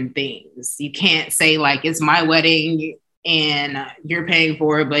certain things. You can't say like, it's my wedding and you're paying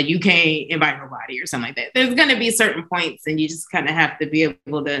for it, but you can't invite nobody or something like that. There's gonna be certain points and you just kind of have to be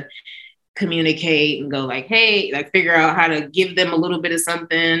able to communicate and go like, hey, like figure out how to give them a little bit of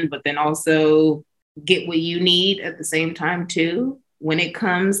something, but then also get what you need at the same time too. When it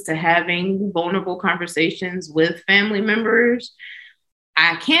comes to having vulnerable conversations with family members,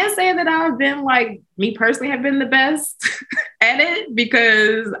 I can't say that I've been like, me personally have been the best at it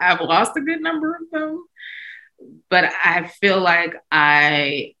because I've lost a good number of them. But I feel like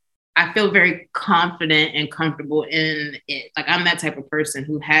I feel very confident and comfortable in it. Like I'm that type of person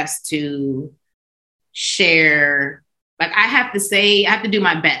who has to share, like I have to do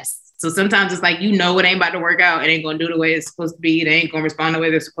my best. So sometimes it's like, you know, it ain't about to work out. It ain't going to do the way it's supposed to be. They ain't going to respond the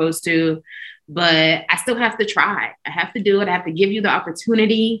way they're supposed to. But I still have to try. I have to do it. I have to give you the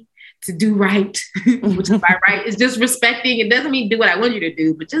opportunity to do right, which is by right. It's just respecting. It doesn't mean do what I want you to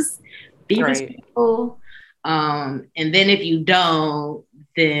do, but just be respectful. And then if you don't,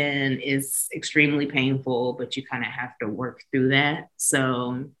 then it's extremely painful, but you kind of have to work through that.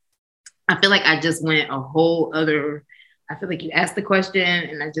 So I feel like I just went a whole other, I feel like you asked the question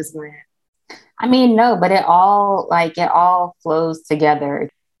and I just went. I mean, no, but it all flows together.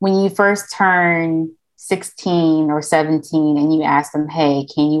 When you first turn 16 or 17 and you ask them, hey,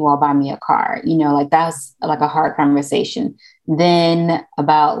 can you all buy me a car? You know, like that's like a hard conversation. Then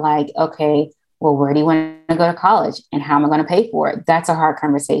about like, okay, well, where do you want to go to college and how am I going to pay for it? That's a hard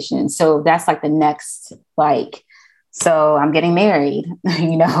conversation. So that's like the next, like, so I'm getting married,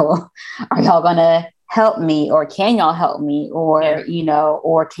 you know, are y'all going to help me or can y'all help me or, you know,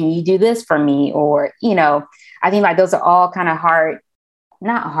 or can you do this for me? Or, you know, I think like those are all kind of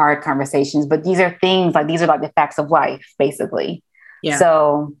not hard conversations, but these are things like, these are like the facts of life, basically. Yeah.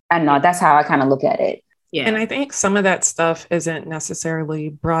 So I don't know, that's how I kind of look at it. Yeah. And I think some of that stuff isn't necessarily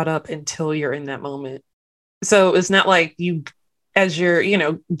brought up until you're in that moment. So it's not like you, as you're,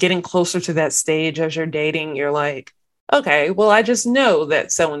 getting closer to that stage as you're dating, you're like, okay, well, I just know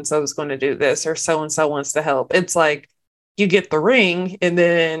that so-and-so is going to do this or so-and-so wants to help. It's like you get the ring and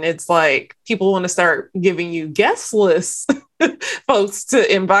then it's like people want to start giving you guest lists, folks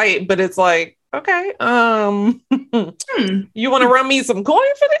to invite, but it's like, okay, you want to run me some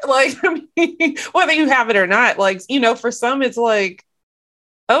coin for it? Like, I mean, whether you have it or not, like, for some, it's like,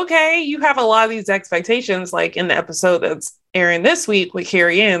 okay, you have a lot of these expectations, like in the episode that's airing this week with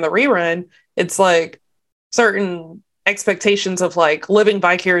Carrie Ann, the rerun, it's like certain expectations of like living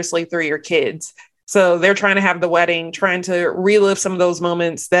vicariously through your kids. So they're trying to have the wedding, trying to relive some of those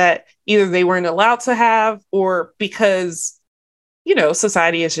moments that either they weren't allowed to have or because,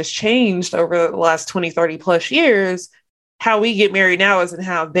 society has just changed over the last 20, 30 plus years. How we get married now isn't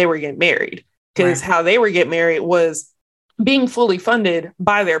how they were getting married, because how they were getting married was being fully funded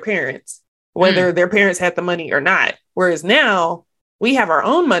by their parents, whether their parents had the money or not. Whereas now we have our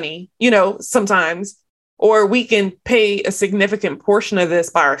own money, sometimes, or we can pay a significant portion of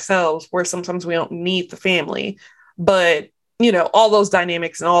this by ourselves, where sometimes we don't need the family. But, all those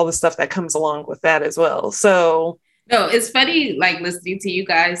dynamics and all the stuff that comes along with that as well. So, no, it's funny, like listening to you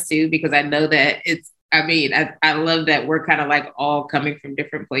guys too, because I know that I love that we're kind of like all coming from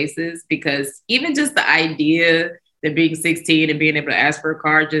different places, because even just the idea that being 16 and being able to ask for a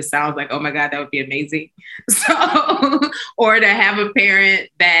car just sounds like, oh my God, that would be amazing. So, or to have a parent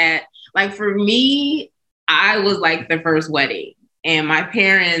that, like for me, I was like the first wedding and my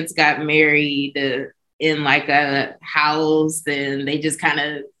parents got married in like a house and they just kind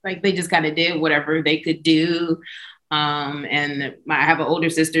of did whatever they could do. And I have an older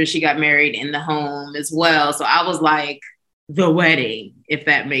sister, she got married in the home as well. So I was like the wedding, if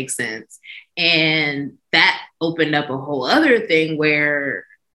that makes sense. And that opened up a whole other thing where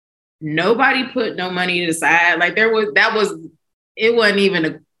nobody put no money aside. Like it wasn't even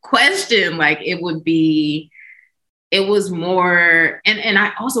a question. Like it was more, and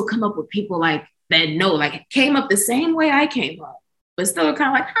I also come up with people like that know, like it came up the same way I came up, but still kind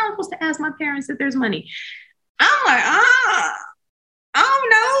of like, how am I supposed to ask my parents if there's money? I'm like, I don't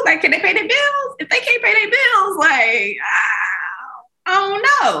know. Like, can they pay their bills? If they can't pay their bills, like, I don't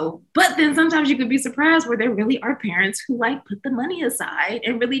know. But then sometimes you could be surprised where there really are parents who like put the money aside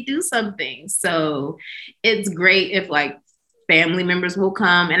and really do something. So it's great if like family members will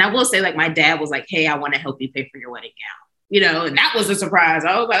come. And I will say, like, my dad was like, hey, I want to help you pay for your wedding gown. And that was a surprise.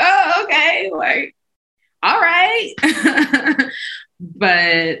 I was like, oh, okay. Like, all right.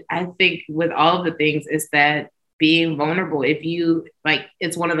 But I think with all the things is that being vulnerable, if you like,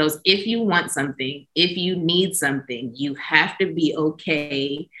 it's one of those, if you want something, if you need something, you have to be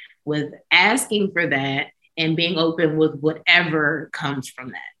okay with asking for that and being open with whatever comes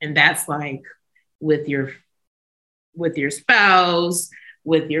from that. And that's like with your spouse,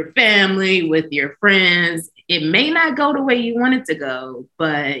 with your family, with your friends. It may not go the way you want it to go,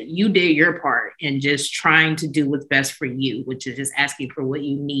 but you did your part in just trying to do what's best for you, which is just asking for what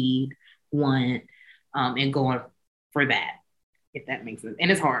you need, want, and going for that, if that makes sense.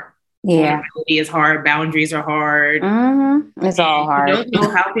 And it's hard. Yeah. Vulnerability is hard. Boundaries are hard. Mm-hmm. It's all hard. You don't know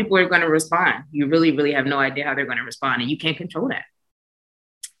how people are going to respond. You really, really have no idea how they're going to respond. And you can't control that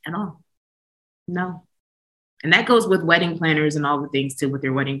at all. No. And that goes with wedding planners and all the things too, with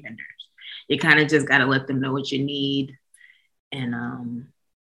your wedding vendors. You kind of just got to let them know what you need. And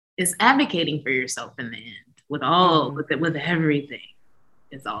it's advocating for yourself in the end with all, with everything.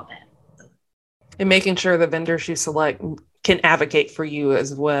 It's all that. So. And making sure the vendors you select can advocate for you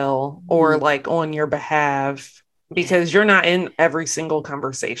as well, or like on your behalf, because you're not in every single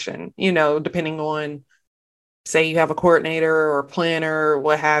conversation, depending on, say you have a coordinator or planner or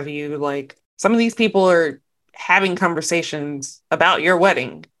what have you, like some of these people are having conversations about your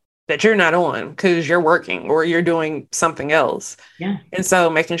wedding that you're not on because you're working or you're doing something else. Yeah. And so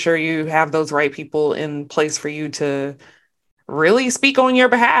making sure you have those right people in place for you to really speak on your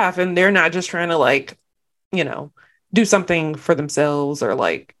behalf, and they're not just trying to like, do something for themselves or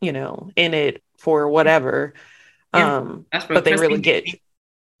like, in it for whatever. But they really get you.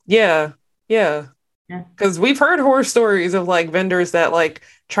 Yeah. Because we've heard horror stories of like vendors that like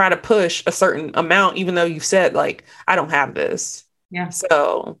try to push a certain amount, even though you've said like, I don't have this. Yeah.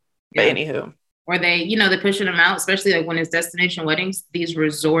 So, but anywho. Or they're pushing them out, especially like when it's destination weddings. These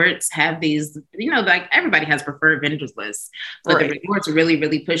resorts have these, like everybody has preferred vendors lists, but the resorts really,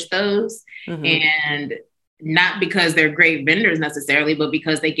 really push those. And not because they're great vendors necessarily, but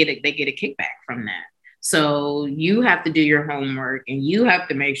because they get a kickback from that. So you have to do your homework and you have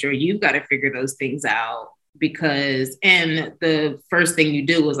to make sure you've got to figure those things out and the first thing you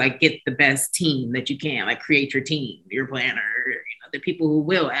do is like get the best team that you can, like create your team, your planner, the people who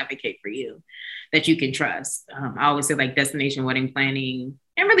will advocate for you that you can trust. I always say like destination wedding planning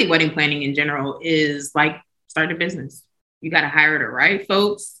and really wedding planning in general is like start a business. You got to hire the right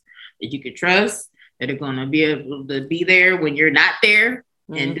folks that you can trust, that are going to be able to be there when you're not there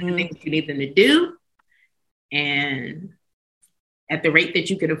and do the things you need them to do. And at the rate that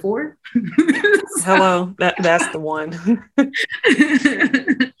you can afford. Hello, that's the one.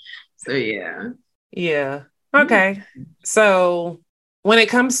 So yeah. Yeah. Okay. So when it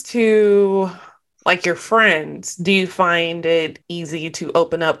comes to like your friends, do you find it easy to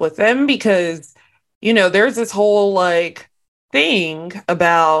open up with them? Because, there's this whole like thing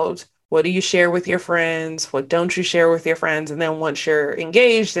about what do you share with your friends? What don't you share with your friends? And then once you're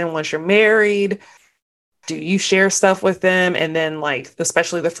engaged and once you're married, do you share stuff with them? And then like,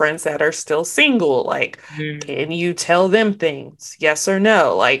 especially the friends that are still single, like, can you tell them things? Yes or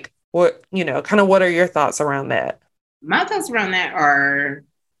no? Like what, kind of what are your thoughts around that? My thoughts around that are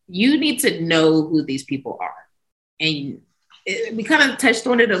you need to know who these people are. And we kind of touched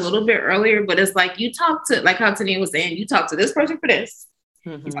on it a little bit earlier, but it's like you talk to, like how Tania was saying, you talk to this person for this,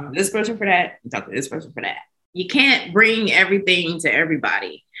 you talk to this person for that, you talk to this person for that. You can't bring everything to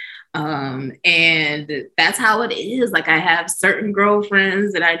everybody. And that's how it is. Like I have certain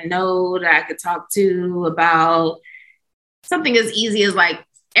girlfriends that I know that I could talk to about something as easy as like,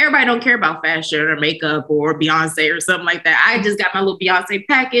 everybody don't care about fashion or makeup or Beyonce or something like that. I just got my little Beyonce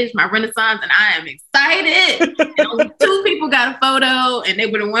package, my Renaissance, and I am excited. And only 2 people got a photo, and they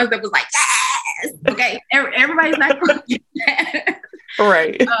were the ones that was like, yes! Okay, everybody's not going to get that.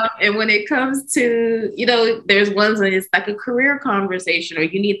 Right. And when it comes to, there's ones when it's like a career conversation, or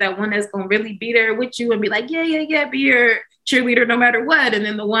you need that one that's going to really be there with you and be like, yeah, be your cheerleader no matter what. And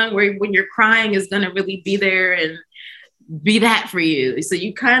then the one where when you're crying is going to really be there and be that for you. So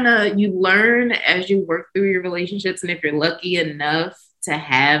you learn as you work through your relationships. And if you're lucky enough to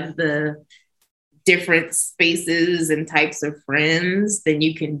have the different spaces and types of friends, then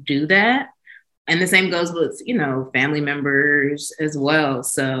you can do that. And the same goes with, family members as well.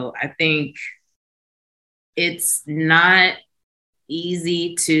 So I think it's not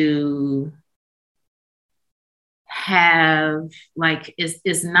easy to have, like,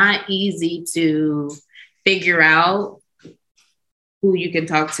 it's not easy to figure out who you can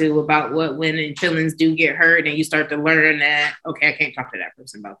talk to about what, when, and feelings do get hurt. And you start to learn that, okay, I can't talk to that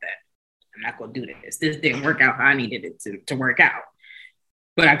person about that. I'm not going to do this. This didn't work out how I needed it to work out.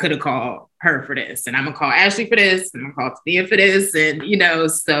 But I could have called her for this. And I'm going to call Ashley for this. And I'm going to call Thea for this. And,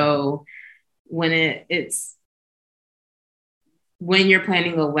 so when when you're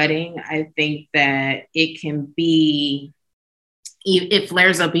planning a wedding, I think that it can be, it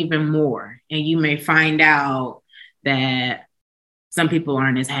flares up even more. And you may find out that some people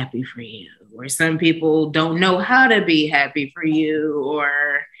aren't as happy for you, or some people don't know how to be happy for you. Or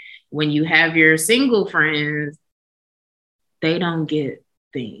when you have your single friends, they don't get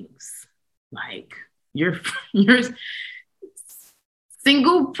things like your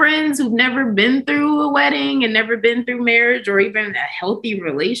single friends who've never been through a wedding and never been through marriage or even a healthy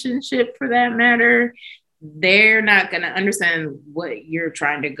relationship for that matter. They're not going to understand what you're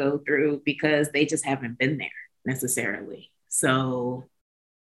trying to go through because they just haven't been there necessarily. So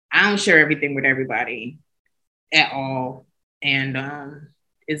I don't share everything with everybody at all. And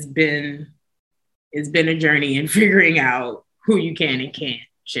it's been a journey in figuring out who you can and can't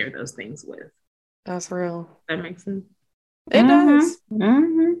share those things with. That's real. That makes sense. It does.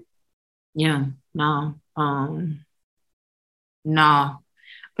 Mm-hmm. Yeah. No. No.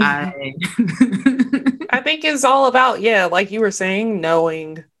 I think it's all about, like you were saying,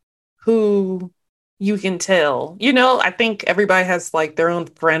 knowing who you can tell. I think everybody has like their own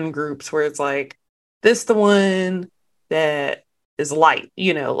friend groups where it's like, this the one that is light,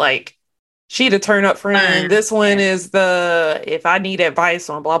 like she the turn up friend. This one is the, if I need advice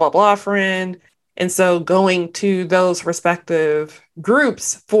on blah, blah, blah friend. And so going to those respective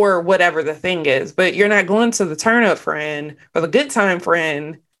groups for whatever the thing is, but you're not going to the turn up friend or the good time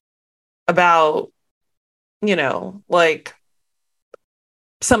friend about, like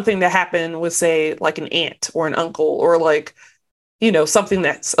something that happened with, say, like an aunt or an uncle or like, something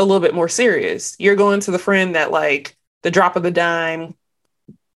that's a little bit more serious. You're going to the friend that like the drop of the dime,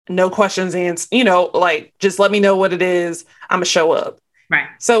 no questions answered, like just let me know what it is. I'm gonna show up. Right.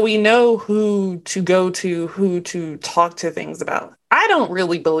 So we know who to go to, who to talk to things about. I don't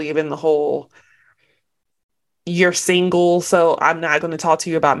really believe in the whole you're single, so I'm not going to talk to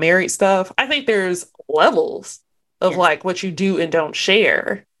you about married stuff. I think there's levels of like what you do and don't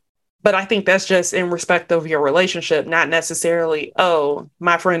share. But I think that's just in respect of your relationship, not necessarily, oh,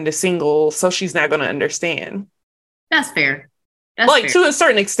 my friend is single, so she's not going to understand. That's fair. Like, to a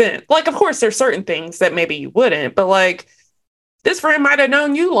certain extent. Like, of course, there's certain things that maybe you wouldn't, but like, this friend might have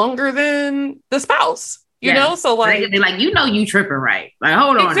known you longer than the spouse, you know? So like, they're like, you tripping, right? Like,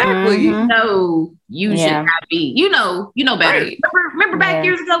 hold on. Exactly. You know, you should not be, you know better. Right. Remember back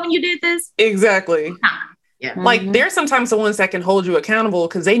years ago when you did this? Exactly. Yeah. Like, they're sometimes the ones that can hold you accountable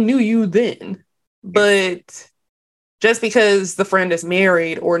because they knew you then. But just because the friend is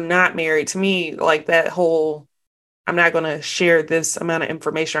married or not married, to me, like that whole, I'm not going to share this amount of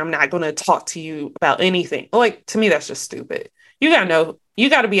information, I'm not going to talk to you about anything. Like, to me, that's just stupid. You got to know,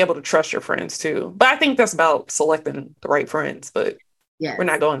 you got to be able to trust your friends too. But I think that's about selecting the right friends, but we're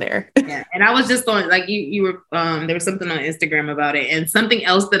not going there. Yeah. And I was just going, like, you were, there was something on Instagram about it. And something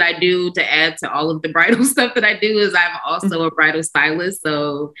else that I do to add to all of the bridal stuff that I do is I'm also a bridal stylist.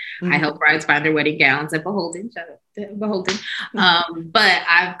 So I help brides find their wedding gowns at Beholden. Shout out to Beholden. But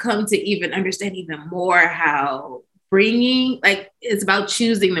I've come to even understand even more how it's about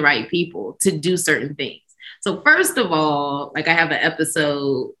choosing the right people to do certain things. So first of all, like I have an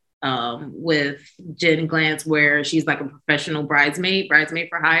episode with Jen Glantz where she's like a professional bridesmaid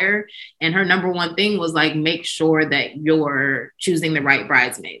for hire. And her number one thing was like, make sure that you're choosing the right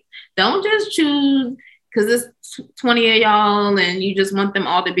bridesmaids. Don't just choose because it's 20 of y'all and you just want them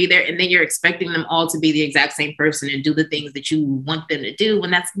all to be there. And then you're expecting them all to be the exact same person and do the things that you want them to do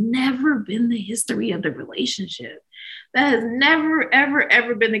when that's never been the history of the relationship. That has never, ever,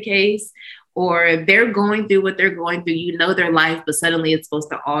 ever been the case. Or they're going through what they're going through, you know, their life, but suddenly it's supposed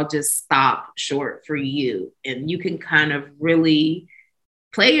to all just stop short for you. And you can kind of really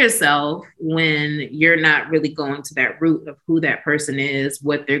play yourself when you're not really going to that root of who that person is,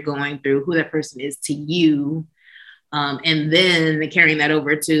 what they're going through, who that person is to you. And then carrying that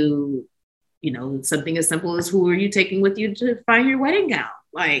over to, you know, something as simple as who are you taking with you to find your wedding gown?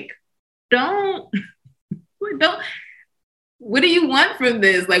 Like, don't. What do you want from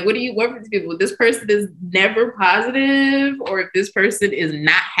this? Like, what do you want from these people? This person is never positive, or if this person is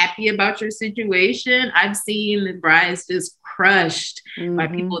not happy about your situation. I've seen the brides just crushed by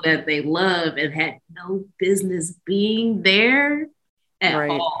people that they love and had no business being there at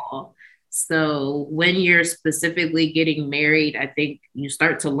all. So when you're specifically getting married, I think you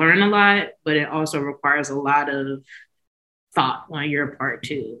start to learn a lot, but it also requires a lot of thought on your part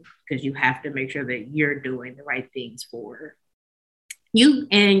too, because you have to make sure that you're doing the right things for you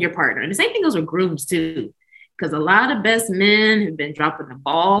and your partner. And the same thing goes with grooms too, because a lot of best men have been dropping the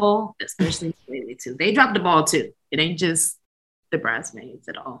ball, especially lately too. They drop the ball too. It ain't just the bridesmaids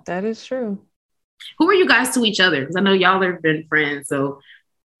at all. That is true. Who are you guys to each other? Because I know y'all have been friends. So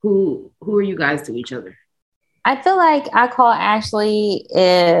who are you guys to each other? I feel like I call Ashley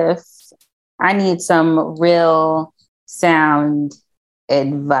if I need some real sound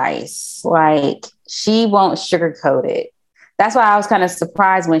advice. Like, she won't sugarcoat it. That's why I was kind of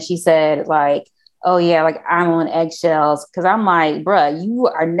surprised when she said, like, oh yeah, like I'm on eggshells. Cause I'm like, bruh, you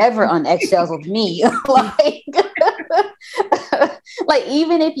are never on eggshells with me. like, like,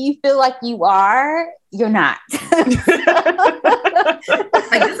 even if you feel like you are, you're not. Like,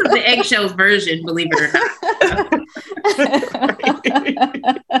 this is the eggshells version, believe it or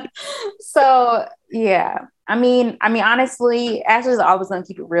not. So yeah. I mean, honestly, Ashley's always gonna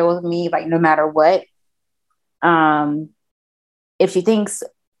keep it real with me, like no matter what. If she thinks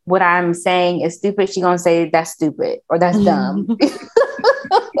what I'm saying is stupid, she's gonna say that's stupid or that's dumb.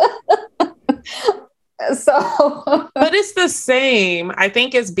 So, but it's the same. I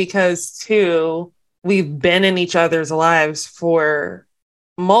think it's because too, we've been in each other's lives for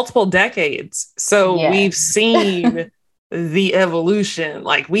multiple decades. So we've seen the evolution.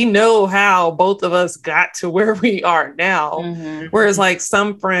 Like, we know how both of us got to where we are now. Whereas like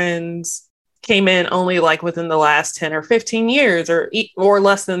some friends came in only like within the last 10 or 15 years or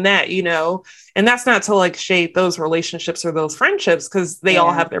less than that, you know, and that's not to like shade those relationships or those friendships because they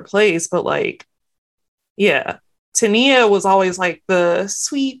all have their place. But like, Tania was always like the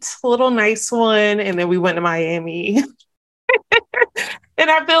sweet little nice one. And then we went to Miami.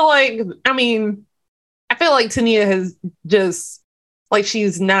 And I feel like Tania has just like, she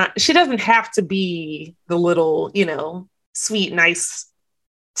doesn't have to be the little, you know, sweet, nice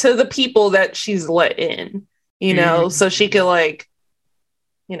to the people that she's let in, you know, so she could like,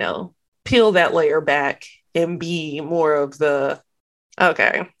 you know, peel that layer back and be more of the,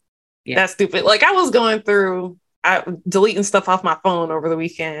 that's stupid. Like, I was going through deleting stuff off my phone over the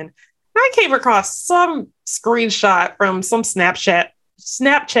weekend, I came across some screenshot from some Snapchat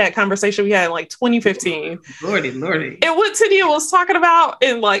conversation we had in like 2015. Lordy, lordy. And what Tania was talking about,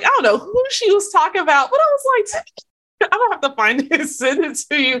 and like, I don't know who she was talking about, but I was like, I don't have to find it and send it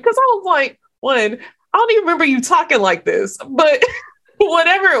to you. Because I was like, one, I don't even remember you talking like this, but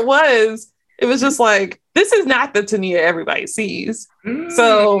whatever it was just like, this is not the Tania everybody sees.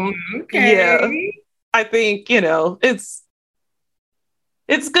 So, okay. Yeah, I think,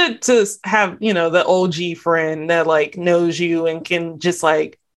 it's good to have, the OG friend that like knows you and can just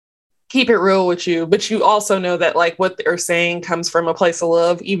like keep it real with you. But you also know that like what they're saying comes from a place of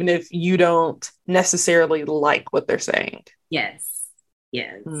love, even if you don't necessarily like what they're saying. Yes.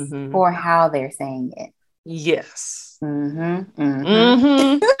 Yes. Mm-hmm. Or how they're saying it. Yes. Mm-hmm.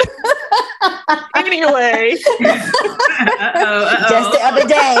 Mm-hmm. Anyway. Just the other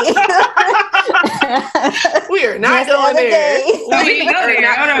day. We are not going there. We go there.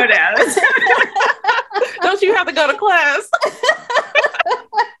 Not there. Don't you have to go to class?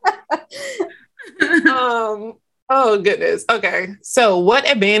 Oh goodness. Okay. So what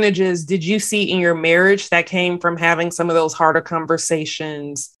advantages did you see in your marriage that came from having some of those harder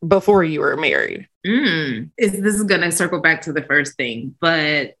conversations before you were married? This is going to circle back to the first thing,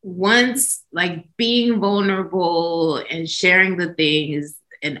 but once like being vulnerable and sharing the things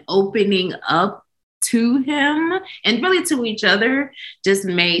and opening up to him and really to each other just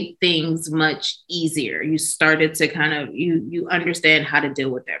made things much easier. You started to kind of, you understand how to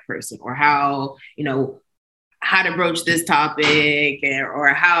deal with that person, or how, how to broach this topic, or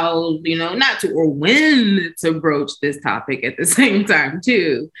how, not to, or when to broach this topic at the same time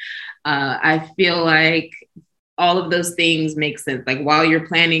too. I feel like all of those things make sense. Like while you're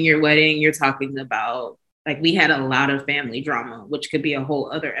planning your wedding, you're talking about, like, we had a lot of family drama, which could be a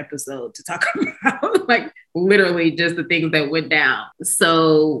whole other episode to talk about, like literally just the things that went down.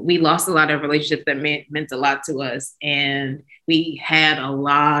 So we lost a lot of relationships that meant a lot to us. And we had a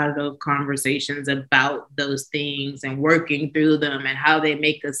lot of conversations about those things and working through them and how they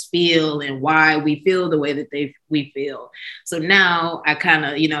make us feel and why we feel the way that we feel. So now I kind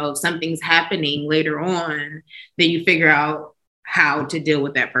of, if something's happening later on, then you figure out how to deal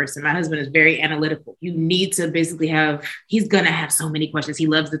with that person. My husband is very analytical. You need to basically he's going to have so many questions. He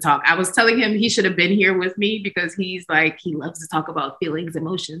loves to talk. I was telling him he should have been here with me because he's like, he loves to talk about feelings,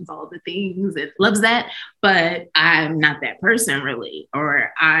 emotions, all the things, and loves that. But I'm not that person really,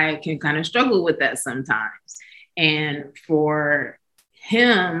 or I can kind of struggle with that sometimes. And for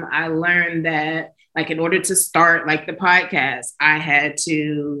him, I learned that, like, in order to start like the podcast, I had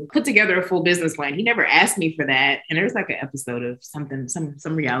to put together a full business plan. He never asked me for that. And there was like an episode of something,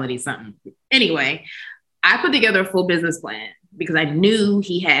 some reality, something. Anyway, I put together a full business plan because I knew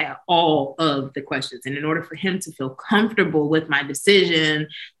he had all of the questions. And in order for him to feel comfortable with my decision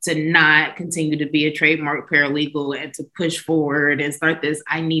to not continue to be a trademark paralegal and to push forward and start this,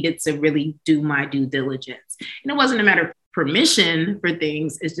 I needed to really do my due diligence. And it wasn't a matter of permission for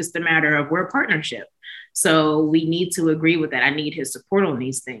things. It's just a matter of we're a partnership. So we need to agree with that. I need his support on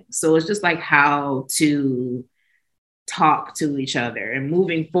these things. So it's just like how to talk to each other and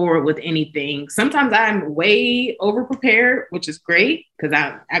moving forward with anything. Sometimes I'm way over prepared, which is great because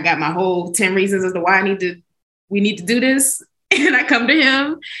I got my whole 10 reasons as to why we need to do this. And I come to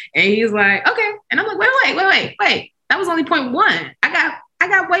him and he's like, okay. And I'm like, wait. That was only point one. I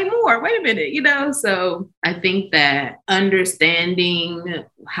got way more. Wait a minute, So I think that understanding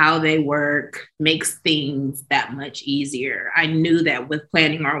how they work makes things that much easier. I knew that with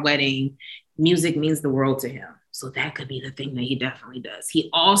planning our wedding, music means the world to him. So that could be the thing that he definitely does. He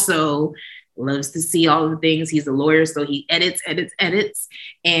also loves to see all the things. He's a lawyer, so he edits. And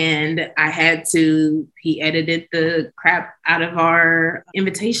he edited the crap out of our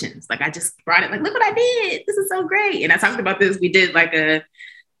invitations. Like I just brought it, like, look what I did. This is so great. And I talked about this. We did like a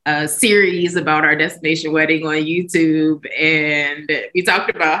series about our destination wedding on YouTube. And we talked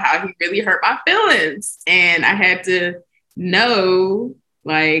about how he really hurt my feelings. And I had to know,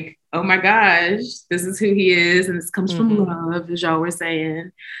 like, oh my gosh, this is who he is. And this comes from love, as y'all were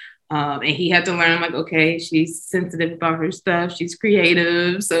saying. And he had to learn, like, okay, she's sensitive about her stuff. She's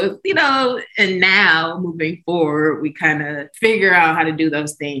creative. So, and now moving forward, we kind of figure out how to do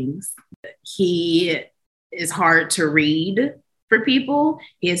those things. He is hard to read for people.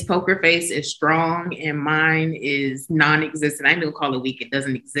 His poker face is strong and mine is non-existent. I don't call it weak. It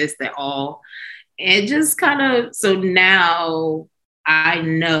doesn't exist at all. And just kind of, so now I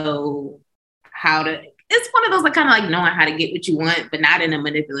know how to it's one of those like kind of like knowing how to get what you want, but not in a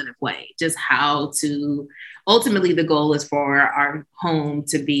manipulative way. Just how to ultimately the goal is for our home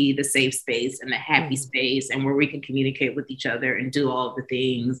to be the safe space and the happy space and where we can communicate with each other and do all of the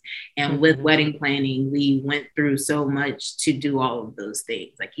things. And with wedding planning, we went through so much to do all of those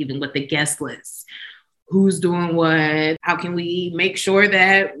things, like even with the guest list. Who's doing what? How can we make sure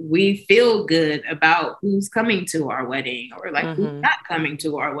that we feel good about who's coming to our wedding or like who's not coming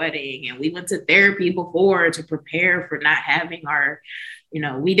to our wedding? And we went to therapy before to prepare for not having our,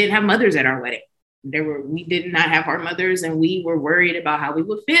 we didn't have mothers at our wedding. We did not have our mothers and we were worried about how we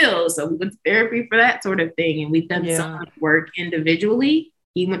would feel. So we went to therapy for that sort of thing. And we've done so much work individually.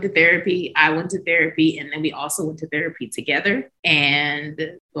 He went to therapy, I went to therapy, and then we also went to therapy together and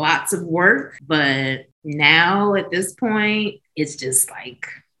lots of work. But now at this point, it's just like,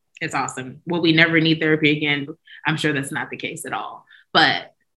 it's awesome. Will we never need therapy again? I'm sure that's not the case at all.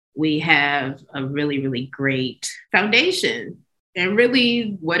 But we have a really, really great foundation. And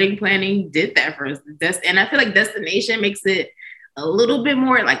really, wedding planning did that for us. And I feel like destination makes it a little bit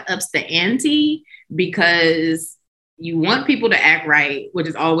more like ups the ante because you want people to act right, which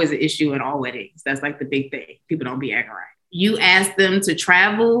is always an issue in all weddings. That's like the big thing. People don't be acting right. You ask them to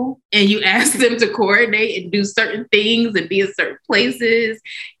travel and you ask them to coordinate and do certain things and be in certain places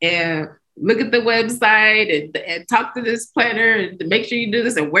and look at the website and talk to this planner and to make sure you do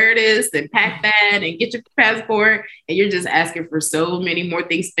this and wear this and pack that and get your passport. And you're just asking for so many more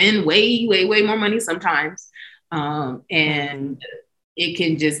things, spend way, way, way more money sometimes. And it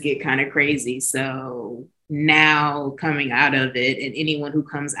can just get kind of crazy. So now coming out of it, and anyone who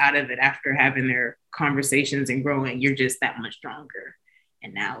comes out of it after having their conversations and growing, you're just that much stronger.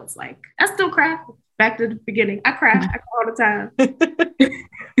 And now it's like, I still cry. Back to the beginning. I cry all the time.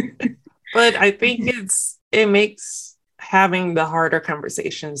 But I think it makes having the harder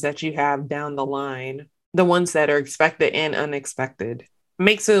conversations that you have down the line, the ones that are expected and unexpected,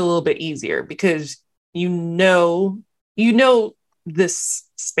 makes it a little bit easier because you know this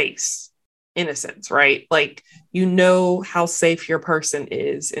space in a sense, right? Like, how safe your person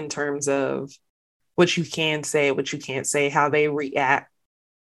is in terms of what you can say, what you can't say, how they react,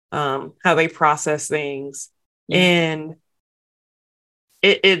 how they process things. Yeah. And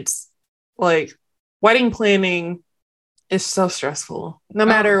it's like wedding planning is so stressful. No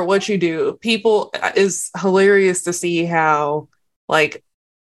matter what you do, it's hilarious to see how, like,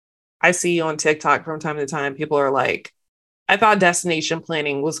 I see on TikTok from time to time, people are like, I thought destination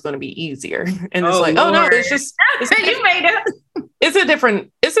planning was going to be easier. And it's like, Lord. Oh no, it's you made it. It's a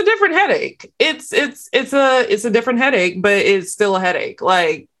different headache. It's a different headache, but it's still a headache.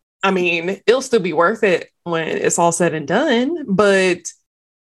 Like, I mean, it'll still be worth it when it's all said and done, but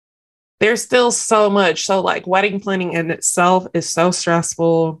there's still so much. So like wedding planning in itself is so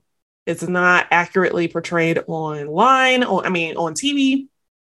stressful. It's not accurately portrayed online on TV.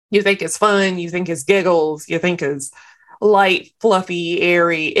 You think it's fun. You think it's giggles. You think it's light, fluffy,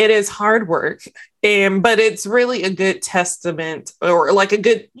 airy. It is hard work. But it's really a good testament or like a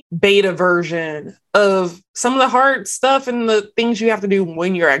good beta version of some of the hard stuff and the things you have to do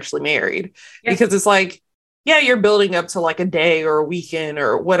when you're actually married. Yes. Because it's like, yeah, you're building up to like a day or a weekend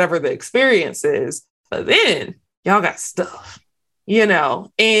or whatever the experience is. But then y'all got stuff,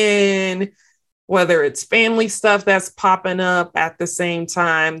 and whether it's family stuff that's popping up at the same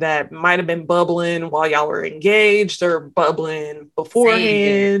time that might have been bubbling while y'all were engaged or bubbling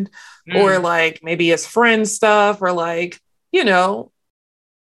beforehand, or like maybe it's friend stuff or like,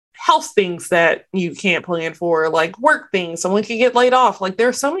 health things that you can't plan for, like work things. Someone can get laid off. Like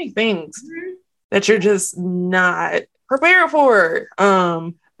there's so many things that you're just not prepared for.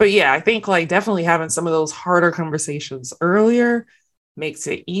 But yeah, I think like definitely having some of those harder conversations earlier makes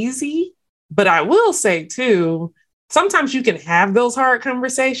it easy. But I will say too, sometimes you can have those hard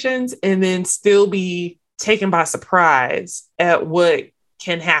conversations and then still be taken by surprise at what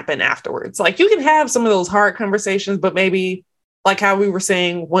can happen afterwards. Like you can have some of those hard conversations, but maybe like how we were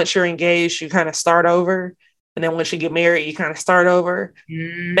saying, once you're engaged, you kind of start over. And then once you get married, you kind of start over.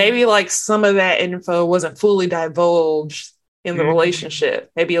 Maybe like some of that info wasn't fully divulged in the relationship.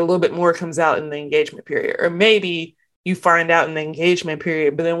 Maybe a little bit more comes out in the engagement period, or maybe you find out in the engagement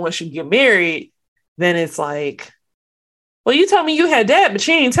period, but then once you get married, then it's like, well, you told me you had debt, but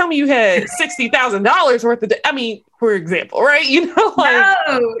you didn't tell me you had $60,000 worth of debt. I mean, for example, right? No.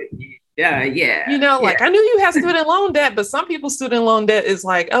 Yeah. I knew you had student loan debt, but some people's student loan debt is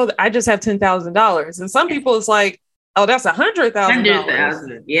like, oh, I just have $10,000. And some people it's like, oh, that's $100,000.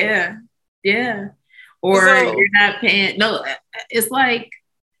 $100,000. Yeah. Or you're not paying. No, it's like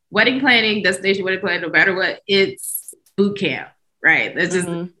wedding planning, destination wedding planning, no matter what, it's boot camp, right? That's just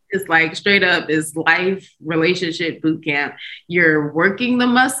It's like straight up, it's life relationship boot camp. You're working the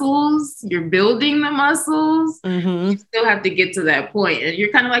muscles, you're building the muscles. You still have to get to that point, and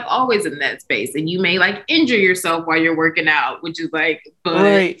you're kind of like always in that space. And you may like injure yourself while you're working out, which is like,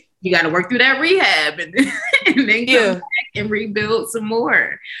 but you got to work through that rehab and, and then come back and rebuild some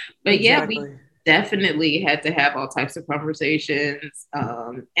more. But we definitely had to have all types of conversations.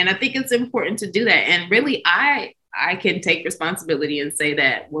 And I think it's important to do that. And really, I can take responsibility and say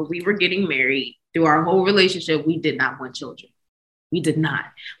that when we were getting married, through our whole relationship, we did not want children. We did not.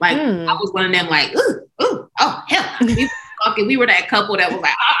 Like, I was one of them like, oh, hell no. We were that couple that was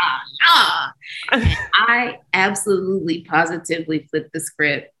like, And I absolutely, positively flipped the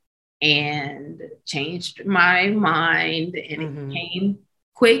script and changed my mind. And it came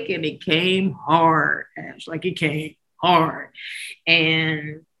quick and it came hard. Like, it came hard.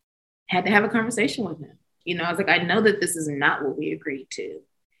 And had to have a conversation with him. You know, I was like, I know that this is not what we agreed to.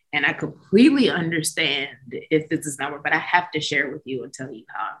 And I completely understand if this is not what, but I have to share with you and tell you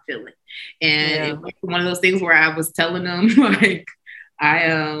how I'm feeling. And it was one of those things where I was telling them, like,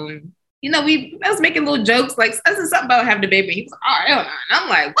 I was making little jokes, like, I said something about having a baby. He was like, oh, hell no. And I'm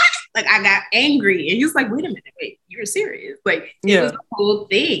like, what? Like, I got angry. And he was like, wait a minute, you're serious. Like, it was a whole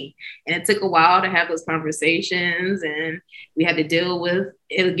thing. And it took a while to have those conversations. And we had to deal with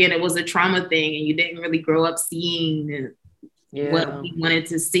it. Again, it was a trauma thing. And you didn't really grow up seeing what we wanted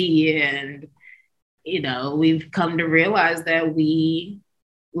to see. And, you know, we've come to realize that we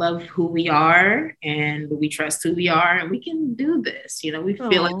love who we are and we trust who we are and we can do this. You know, we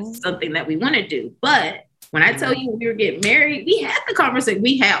feel like it's something that we want to do. But when I tell you we were getting married, we had the conversation.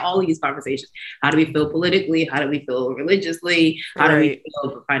 We had all these conversations. How do we feel politically? How do we feel religiously? How do we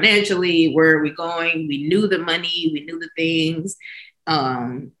feel financially? Where are we going? We knew the money. We knew the things.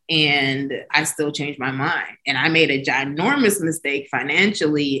 And I still changed my mind. And I made a ginormous mistake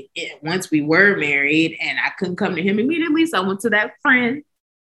financially once we were married, and I couldn't come to him immediately. So I went to that friend,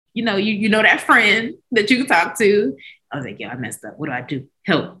 you know that friend that you can talk to. I was like, I messed up. What do I do?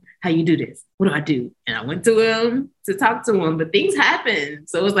 Help. How you do this? What do I do? And I went to him to talk to him, but things happened.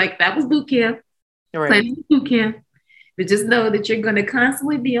 So it was like, that was boot camp. Planning boot camp. But just know that you're going to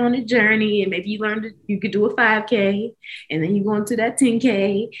constantly be on a journey, and maybe you learned that you could do a 5K, and then you go into that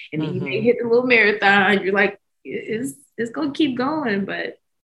 10K, and then you may hit a little marathon. You're like, it's going to keep going, but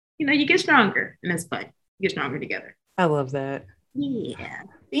you know, you get stronger, and it's fun. You get stronger together. I love that. Yeah.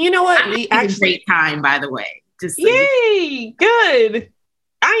 You know what? We actually great time, by the way. Just so yay, good.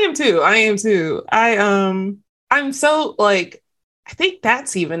 I am too. I'm so like, I think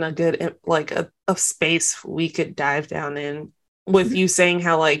that's even a good, like a space we could dive down in with you saying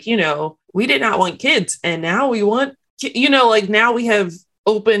how, like, you know, we did not want kids and now we want, you know, like now we have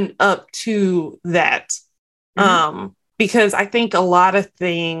opened up to that. Because I think a lot of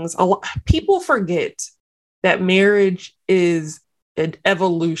things, people forget that marriage is an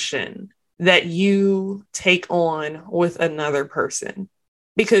evolution that you take on with another person.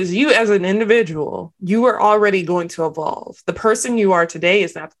 Because you as an individual, you are already going to evolve. The person you are today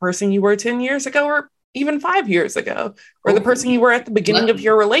is not the person you were 10 years ago or even 5 years ago, or the person you were at the beginning of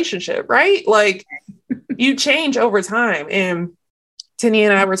your relationship, right? Like, you change over time. And Tinny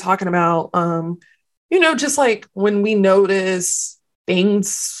and I were talking about, you know, just like when we notice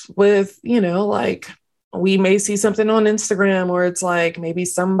things with, you know, like we may see something on Instagram where it's like maybe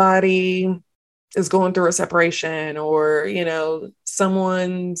somebody is going through a separation, or, you know,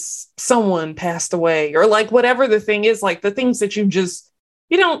 someone passed away, or like whatever the thing is, like the things that you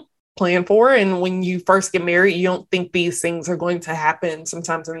don't plan for. And when you first get married, you don't think these things are going to happen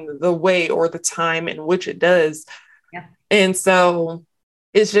sometimes in the way or the time in which it does. Yeah. And so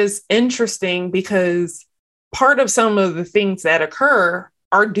it's just interesting because part of some of the things that occur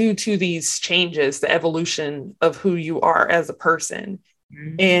are due to these changes, the evolution of who you are as a person.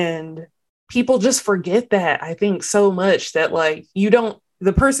 And people just forget that, I think, so much, that like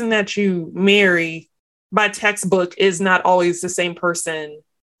the person that you marry by textbook is not always the same person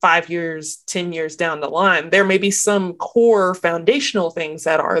 5 years, 10 years down the line. There may be some core foundational things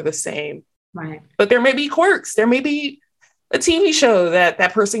that are the same, right? But there may be quirks. There may be a TV show that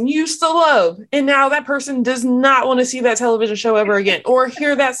person used to love, and now that person does not want to see that television show ever again, or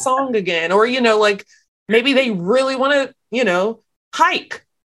hear that song again, or, you know, like maybe they really want to, you know, hike.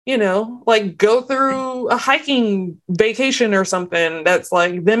 You know, like go through a hiking vacation or something that's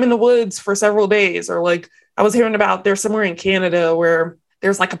like them in the woods for several days. Or like I was hearing about, there's somewhere in Canada where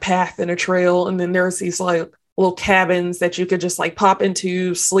there's like a path and a trail, and then there's these like little cabins that you could just like pop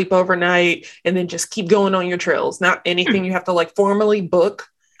into, sleep overnight, and then just keep going on your trails. Not anything you have to like formally book.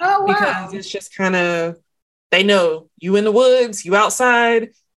 Oh, wow. Because it's just kind of, they know you in the woods, you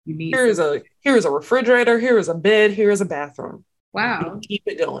outside, You need here's a refrigerator, here is a bed, here is a bathroom. wow. Keep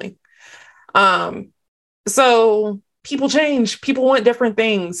it going. So people change, people want different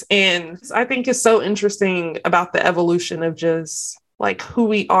things. And I think it's so interesting about the evolution of just like who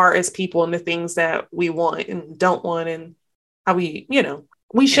we are as people and the things that we want and don't want and how we,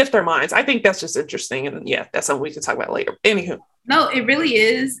 we shift our minds. I think that's just interesting. And yeah, that's something we can talk about later. Anywho. No, it really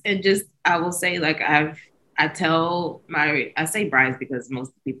is. And just, I will say, like, I say brides because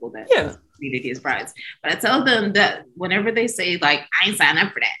most people that needed is brides, but I tell them that whenever they say, like, I ain't signing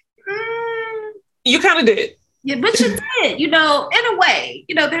up for that. You kind of did. Yeah, but you did, in a way,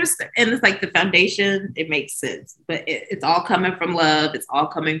 and it's like the foundation, it makes sense, but it's all coming from love. It's all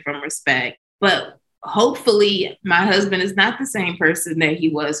coming from respect. But hopefully my husband is not the same person that he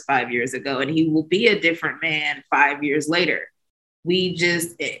was 5 years ago, and he will be a different man 5 years later.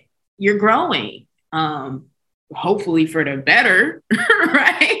 You're growing, hopefully for the better,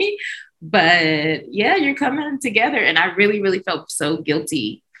 right? But yeah, you're coming together. And I really, really felt so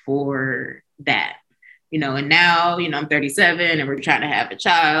guilty for that. And now, I'm 37 and we're trying to have a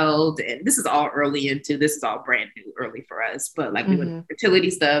child. And this is all this is all brand new early for us. But like we went to fertility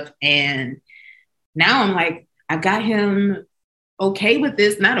stuff. And now I'm like, I got him okay with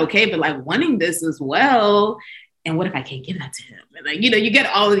this, not okay, but like wanting this as well. And what if I can't give that to him? And like, you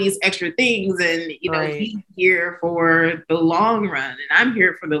get all of these extra things and, right. He's here for the long run and I'm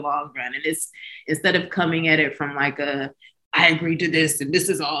here for the long run. And it's instead of coming at it from like I agreed to this and this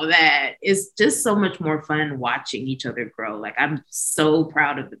is all that. It's just so much more fun watching each other grow. Like, I'm so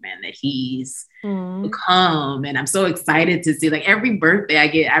proud of the man that he's become. And I'm so excited to see, like, every birthday I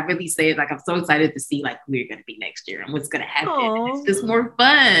get, I really say, like, I'm so excited to see, like, who you're going to be next year and what's going to happen. It's just more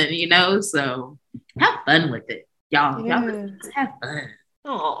fun, So have fun with it. Y'all just have fun.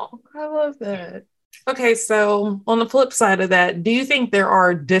 Oh, I love that. Okay, so on the flip side of that, do you think there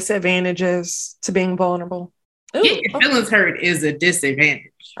are disadvantages to being vulnerable? Ooh, getting your feelings hurt is a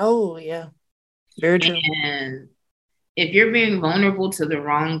disadvantage. Oh, yeah. Very true. And if you're being vulnerable to the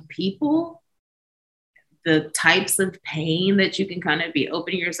wrong people, the types of pain that you can kind of be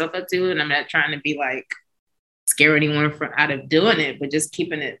opening yourself up to, and I'm not trying to be like scare anyone out of doing it, but just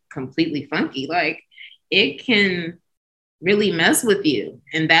keeping it completely funky, like it can really mess with you.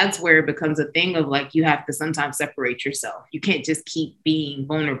 And that's where it becomes a thing of like, you have to sometimes separate yourself. You can't just keep being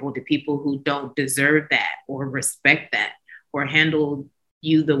vulnerable to people who don't deserve that or respect that or handle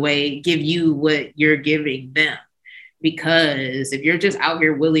you give you what you're giving them. Because if you're just out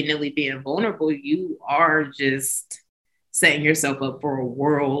here willy-nilly being vulnerable, you are just setting yourself up for a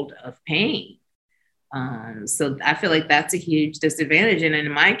world of pain. So I feel like that's a huge disadvantage. And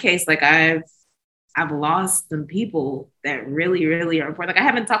in my case, like I've lost some people that really, really are important. Like I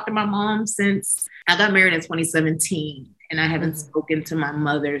haven't talked to my mom since I got married in 2017, and I haven't spoken to my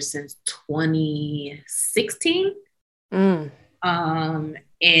mother since 2016. And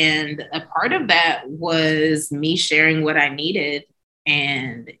a part of that was me sharing what I needed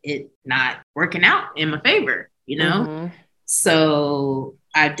and it not working out in my favor, So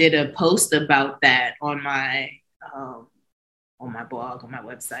I did a post about that on my blog, on my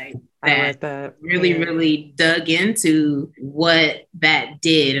website, that really dug into what that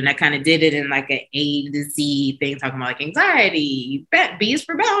did. And I kind of did it in like an A to Z thing, talking about like anxiety, B's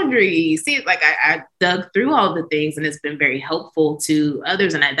for boundaries. See, like I dug through all the things, and it's been very helpful to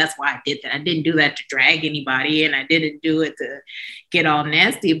others. And that's why I did that. I didn't do that to drag anybody, and I didn't do it to get all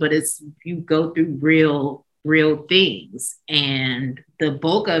nasty, but you go through real things. And the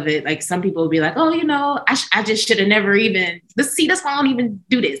bulk of it, like some people will be like, oh, I just should have never even, that's why I don't even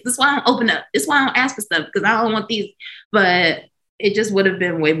do this. This is why I don't open up. This is why I don't ask for stuff, because I don't want these. But it just would have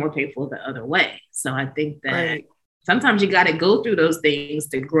been way more painful the other way. So I think that sometimes you got to go through those things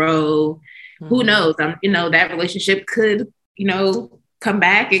to grow. Who knows? That relationship could, come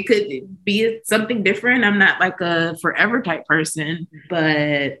back. It could be something different. I'm not like a forever type person,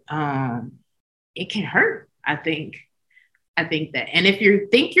 but it can hurt. I think that. And if you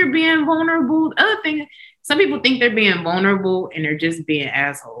think you're being vulnerable, the other thing, some people think they're being vulnerable and they're just being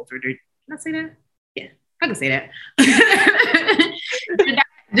assholes. Or can I say that? Yeah, I can say that.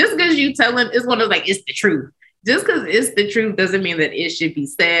 Just because you tell them, it's one of like, it's the truth. Just because it's the truth doesn't mean that it should be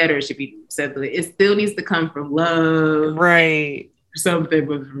said or it should be said. It still needs to come from love. Right. Something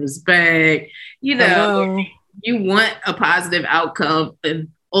with respect. Hello. You want a positive outcome, and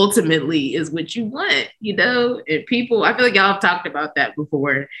ultimately is what you want, and people, I feel like y'all have talked about that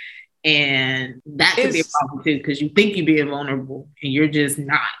before, and that could be a problem too, because you think you're being vulnerable and you're just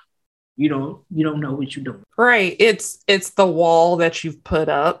not. You don't know what you're doing. Right. It's the wall that you've put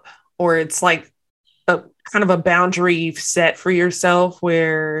up, or it's like kind of a boundary you've set for yourself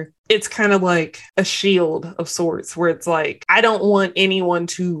where it's kind of like a shield of sorts, where it's like, I don't want anyone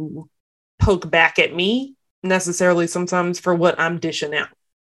to poke back at me necessarily sometimes for what I'm dishing out.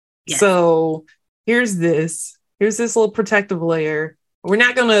 Yes. So here's this little protective layer. We're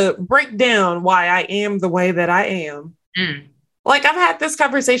not going to break down why I am the way that I am. Like, I've had this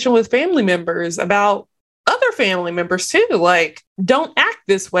conversation with family members about other family members too. Like, don't act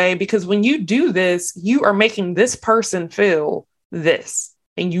this way, because when you do this, you are making this person feel this.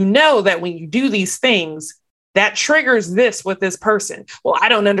 And you know that when you do these things, that triggers this with this person. Well, I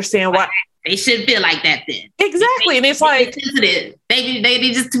don't understand why. They should feel like that then. Exactly. And it's like, sensitive.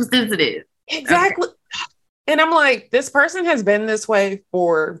 They just too sensitive. Exactly. Okay. And I'm like, this person has been this way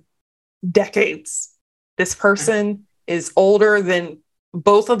for decades. This person is older than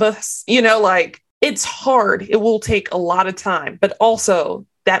both of us. You know, like, it's hard. It will take a lot of time. But also,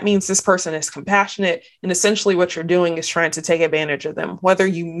 that means this person is compassionate. And essentially what you're doing is trying to take advantage of them, whether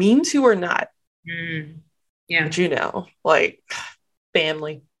you mean to or not. Yeah. But, you know, like,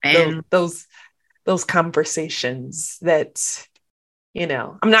 family. Those conversations that, you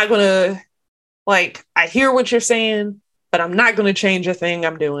know, I'm not going to, like, I hear what you're saying, but I'm not going to change a thing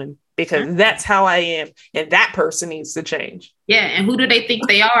I'm doing, because that's how I am. And that person needs to change. Yeah. And who do they think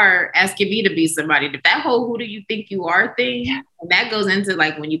they are asking me to be somebody? That whole who do you think you are thing, and that goes into,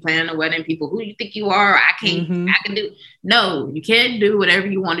 like, when you plan a wedding, people, who do you think you are? I can do. No, you can't do whatever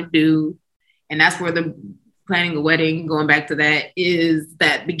you want to do. And that's where the planning a wedding, going back to that, is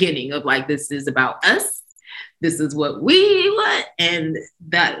that beginning of, like, this is about us. This is what we want. And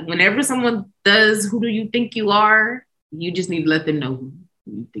that whenever someone does, who do you think you are? You just need to let them know who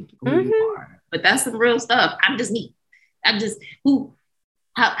you think you are. But that's some real stuff. I'm just me. I'm just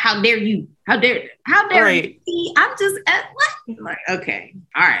how dare you? How dare you? I'm just at what? Like, okay.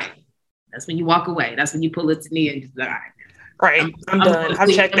 All right. That's when you walk away. That's when you pull it to me and just be like, all right. Right. I'm done.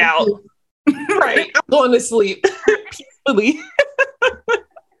 I've checked out. Right. I'm going to sleep peacefully.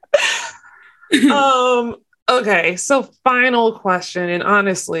 Okay. So final question. And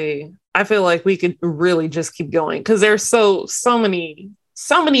honestly, I feel like we could really just keep going, because there's so many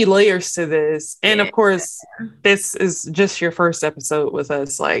layers to this. And of course, this is just your first episode with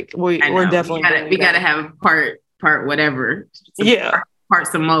us. Like, we're definitely we gotta have part whatever. Part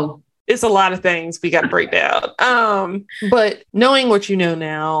some more. It's a lot of things we got to break down. But knowing what you know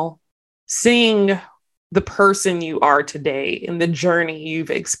now, seeing the person you are today and the journey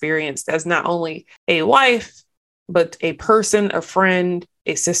you've experienced as not only a wife, but a person, a friend,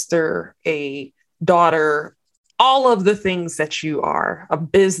 a sister, a daughter, all of the things that you are, a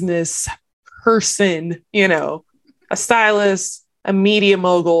business person, you know, a stylist, a media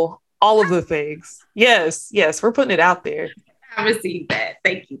mogul, all of the things. Yes, we're putting it out there. I received that.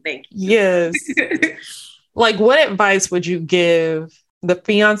 Thank you. Yes. Like, what advice would you give the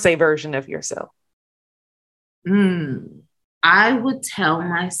fiance version of yourself? I would tell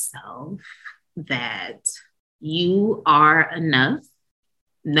myself that you are enough.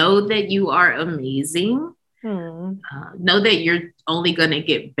 Know that you are amazing. Know that you're only going to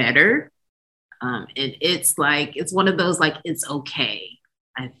get better. And it's like, it's one of those, like, it's okay.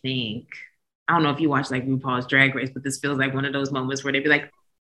 I think, I don't know if you watch, like, RuPaul's Drag Race, but this feels like one of those moments where they'd be like,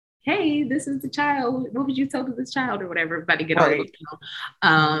 hey, this is the child. What would you tell to this child or whatever? Everybody get all of it.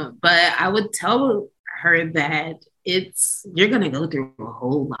 But I would tell her that you're going to go through a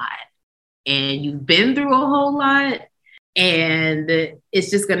whole lot, and you've been through a whole lot, and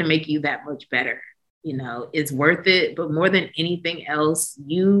it's just going to make you that much better. You know, it's worth it. But more than anything else,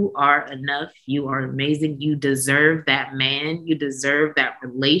 you are enough. You are amazing. You deserve that man. You deserve that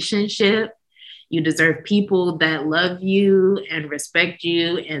relationship. You deserve people that love you and respect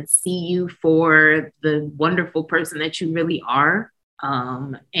you and see you for the wonderful person that you really are.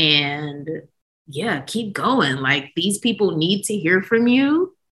 And yeah, keep going. Like, these people need to hear from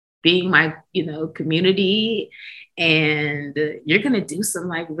you, being my, community. And you're going to do some,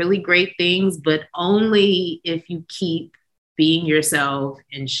 like, really great things, but only if you keep being yourself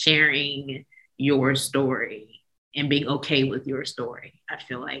and sharing your story and being okay with your story. I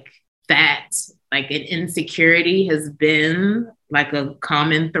feel like that, like, an insecurity has been like a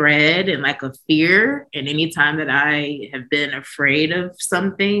common thread and like a fear. And anytime that I have been afraid of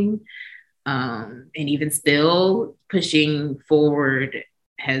something, and even still pushing forward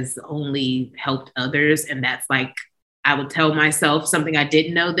has only helped others. And that's, like, I would tell myself something I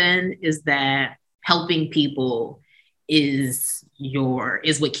didn't know then, is that helping people is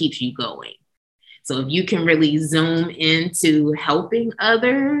what keeps you going. So if you can really zoom into helping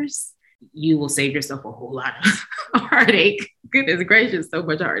others, you will save yourself a whole lot of heartache. Goodness gracious, so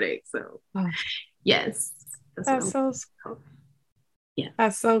much heartache. So yes. That's so, yeah.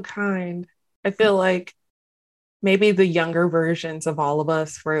 That's so kind. I feel like maybe the younger versions of all of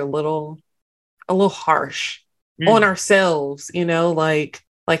us were a little harsh on ourselves, you know, like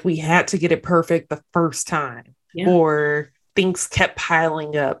we had to get it perfect the first time, or things kept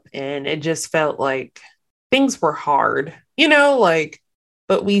piling up and it just felt like things were hard, you know, like,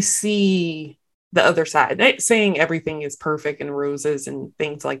 but we see the other side. Not saying everything is perfect and roses and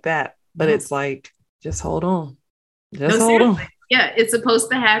things like that, but it's like, just hold on. Just hold on. Yeah, it's supposed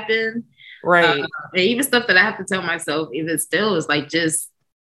to happen. Right. And even stuff that I have to tell myself, even still, is like, just,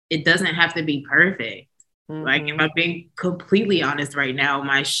 it doesn't have to be perfect. Like, if I'm being completely honest right now,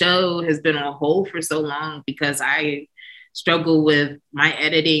 my show has been on hold for so long because I struggle with my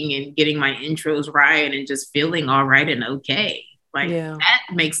editing and getting my intros right and just feeling all right and okay. Like, that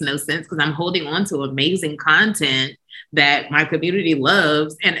makes no sense because I'm holding on to amazing content that my community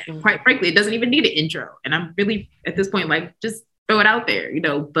loves. And quite frankly, it doesn't even need an intro. And I'm really, at this point, like, just throw it out there, you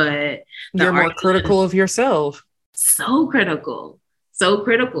know, but you're more critical of yourself. So critical.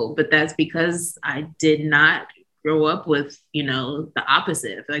 But that's because I did not grow up with, you know, the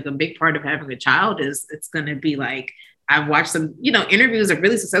opposite. Like, a big part of having a child is it's going to be like, I've watched some, you know, interviews of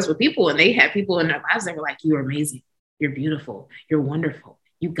really successful people, and they had people in their lives that were like, you are amazing. You're beautiful. You're wonderful.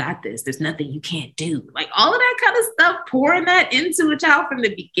 You got this. There's nothing you can't do. Like, all of that kind of stuff, pouring that into a child from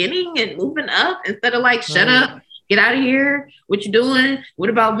the beginning and moving up instead of like, shut up, get out of here. What you doing? What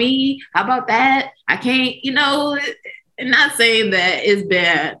about me? How about that? I can't, you know, and not saying that it's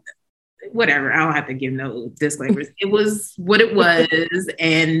bad. Whatever. I don't have to give no disclaimers. It was what it was.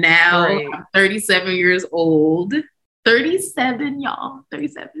 And now I'm 37 years old. 37, y'all.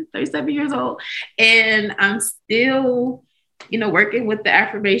 37 years old. And I'm still, you know, working with the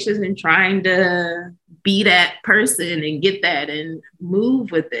affirmations and trying to be that person and get that and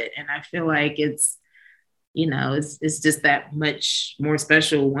move with it. And I feel like it's, you know, it's just that much more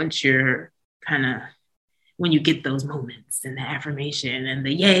special once you're kind of, when you get those moments and the affirmation and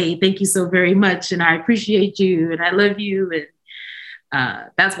the yay, thank you so very much. And I appreciate you and I love you.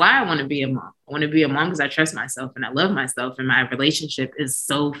 And that's why I want to be a mom. I want to be a mom because I trust myself and I love myself. And my relationship is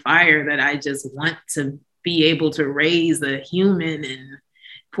so fire that I just want to be able to raise a human and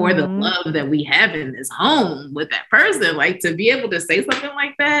pour the love that we have in this home with that person. Like, to be able to say something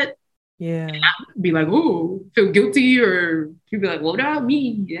like that. Yeah. And not be like, oh, feel guilty, or people be like, what about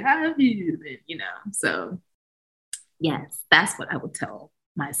me? How have you? And, you know, so yes, that's what I would tell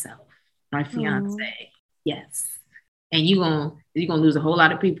myself, my fiance. Yes. And you're gonna lose a whole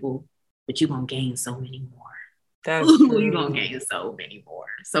lot of people, but you're gonna gain so many more. That's true. You're gonna gain so many more.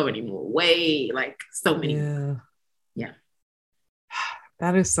 Way, like, so many more. Yeah.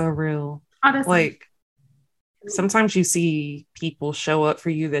 That is so real. Oh, like, sometimes you see people show up for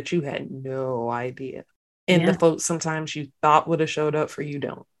you that you had no idea. And the folks sometimes you thought would have showed up for you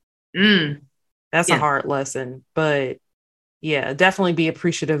don't. That's a hard lesson. But yeah, definitely be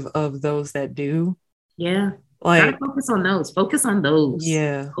appreciative of those that do. Yeah. Like, gotta focus on those.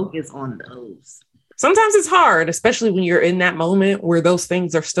 Yeah. Focus on those. Sometimes it's hard, especially when you're in that moment where those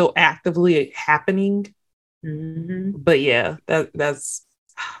things are still actively happening. But yeah, that's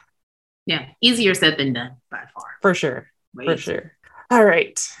easier said than done by far. For sure. For sure. All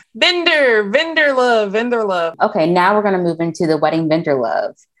right. Vendor love. Okay, now we're going to move into the wedding vendor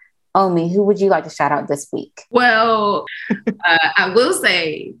love. Omi, who would you like to shout out this week? Well, I will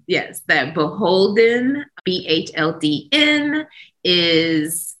say, yes, that Beholden, BHLDN,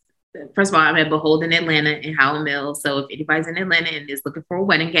 is, first of all, I'm at Beholden Atlanta in Howell Mills. So if anybody's in Atlanta and is looking for a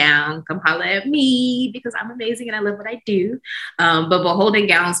wedding gown, come holler at me because I'm amazing and I love what I do. But Beholden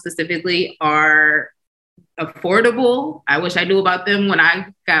gowns specifically are affordable. I wish I knew about them when I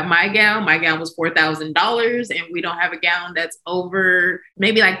got my gown. My gown was $4,000 and we don't have a gown that's over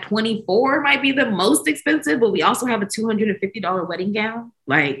maybe like 24 might be the most expensive, but we also have a $250 wedding gown.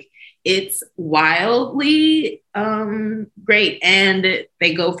 Like, it's wildly great. And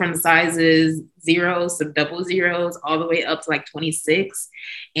they go from sizes 0, some double zeros, all the way up to like 26.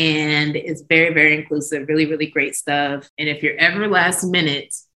 And it's very, very inclusive, really, really great stuff. And if you're ever last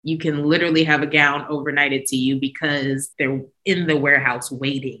minute, you can literally have a gown overnighted to you because they're in the warehouse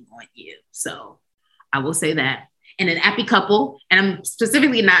waiting on you. So I will say that. And an Appy couple, and I'm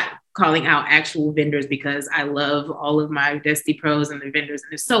specifically not calling out actual vendors because I love all of my Desti pros and the vendors,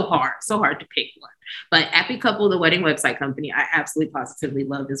 and it's so hard to pick one. But Appy Couple, the wedding website company, I absolutely positively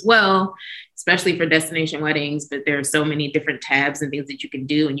love as well, especially for destination weddings. But there are so many different tabs and things that you can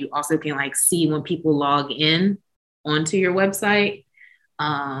do. And you also can like see when people log in onto your website.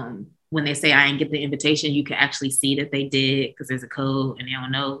 when they say I didn't get the invitation, you can actually see that they did because there's a code and they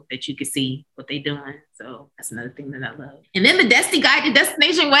don't know that you can see what they're doing. So that's another thing that I love. And then the Destiny Guide to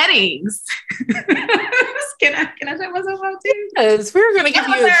Destination Weddings. Can I talk myself out too? Yes, we're going to give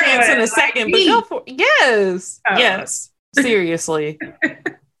you a chance in a second, but go for yes. Oh. Yes. Seriously.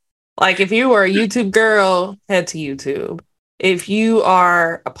 Like if you are a YouTube girl, head to YouTube. If you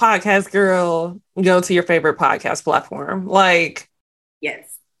are a podcast girl, go to your favorite podcast platform. Like,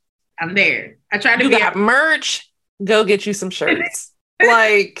 yes, I'm there. I try to you got merch, go get you some shirts.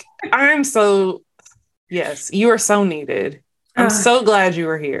 Like, yes, you are so needed. I'm so glad you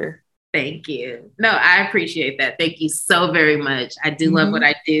are here. Thank you. No, I appreciate that. Thank you so very much. I do love what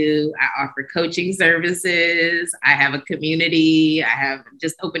I do. I offer coaching services. I have a community. I have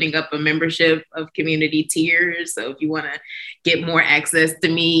just opening up a membership of community tiers. So if you want to get more access to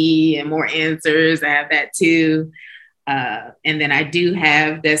me and more answers, I have that too. And then I do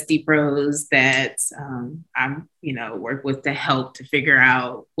have Desti Pros that I'm, work with to help to figure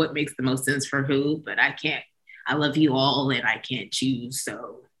out what makes the most sense for who, but I love you all and I can't choose.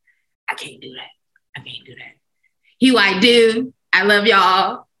 So I can't do that. Hugh, I do. I love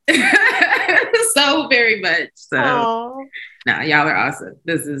y'all so very much. So no, y'all are awesome.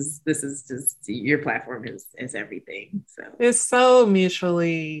 This is just your platform is everything. So it's so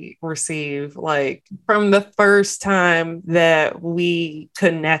mutually received. Like from the first time that we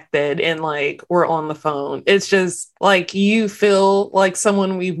connected and like we're on the phone, it's just like you feel like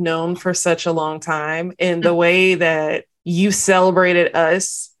someone we've known for such a long time, and the way that you celebrated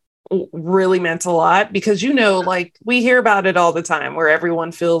us really meant a lot because, like we hear about it all the time where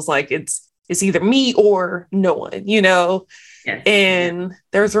everyone feels like it's either me or no one, Yes. And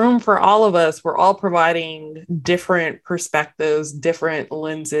there's room for all of us. We're all providing different perspectives, different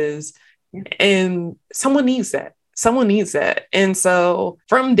lenses, and someone needs that. And so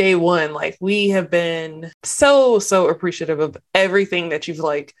from day one, like we have been so appreciative of everything that you've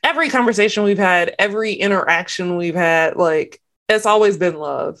every conversation we've had, every interaction we've had, it's always been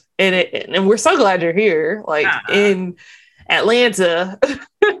love. And we're so glad you're here, in Atlanta,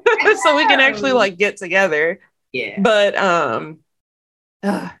 so we can actually get together. Yeah. But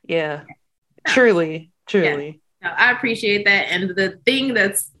truly. Yeah. No, I appreciate that. And the thing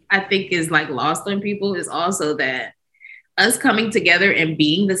that's I think is lost on people is also that us coming together and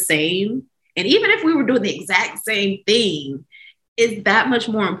being the same, and even if we were doing the exact same thing, is that much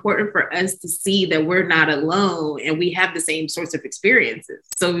more important for us to see that we're not alone and we have the same sorts of experiences.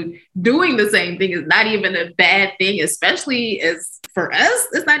 So doing the same thing is not even a bad thing, especially as for us,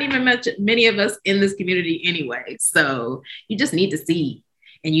 it's not even many of us in this community anyway. So you just need to see,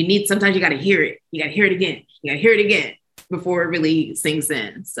 and sometimes you got to hear it. You got to hear it again. You got to hear it again before it really sinks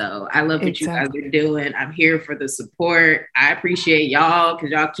in. So I love what you guys are doing. I'm here for the support. I appreciate y'all because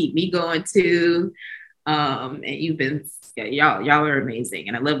y'all keep me going too. And you've been y'all are amazing,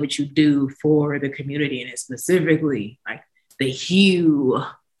 and I love what you do for the community, and it's specifically the hue,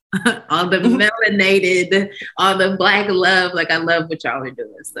 all the melanated, all the Black love. I love what y'all are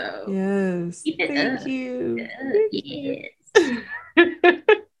doing. So yes, thank you. Yes.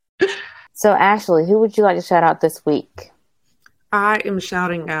 So Ashley, who would you like to shout out this week? I am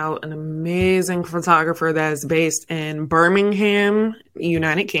shouting out an amazing photographer that is based in Birmingham,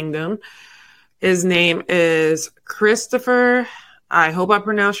 United Kingdom. His name is Christopher. I hope I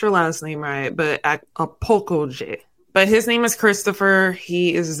pronounced your last name right, but Apokoje. But his name is Christopher.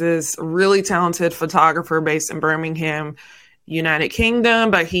 He is this really talented photographer based in Birmingham, United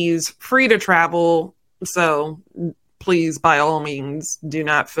Kingdom, but he's free to travel. So please, by all means, do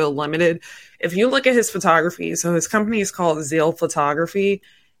not feel limited. If you look at his photography, so his company is called Zeal Photography.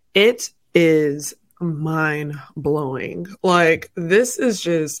 It is mind-blowing. This is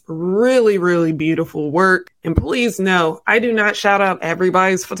just really, really beautiful work. And please know, I do not shout out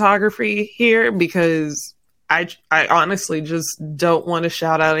everybody's photography here because I honestly just don't want to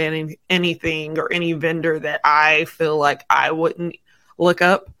shout out anything or any vendor that I feel like I wouldn't look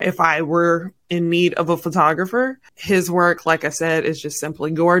up if I were in need of a photographer. His work, like I said, is just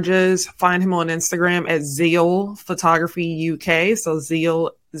simply gorgeous. Find him on Instagram at Zeal Photography UK. So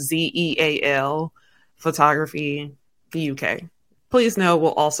Zeal, Zeal Photography UK. Please know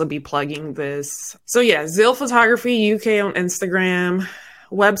we'll also be plugging this. So yeah, Zeal Photography UK on Instagram.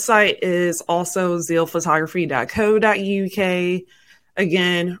 Website is also zealphotography.co.uk.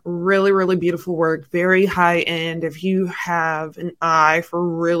 Again, really, really beautiful work. Very high end. If you have an eye for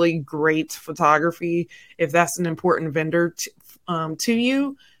really great photography, if that's an important vendor to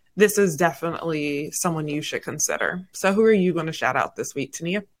you, this is definitely someone you should consider. So who are you going to shout out this week,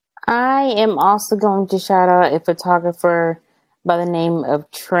 Tania? I am also going to shout out a photographer by the name of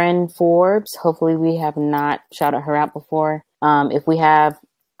Trend Forbes. Hopefully we have not shouted her out before. If we have,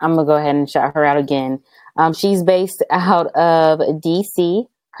 I'm going to go ahead and shout her out again. She's based out of DC.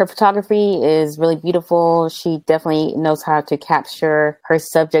 Her photography is really beautiful. She definitely knows how to capture her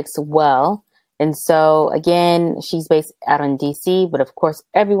subjects well. And so, again, she's based out in DC, but of course,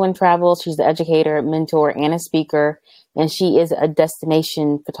 everyone travels. She's an educator, mentor, and a speaker, and she is a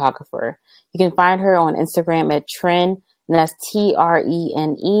destination photographer. You can find her on Instagram at Trend, and that's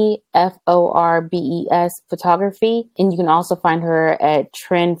TRENEFORBES photography. And you can also find her at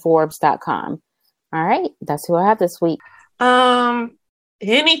trendforbes.com. All right, that's who I have this week.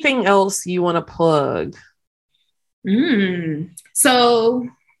 Anything else you want to plug? So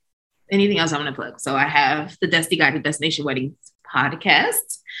anything else I want to plug? So I have the Dusty Guide to Destination Weddings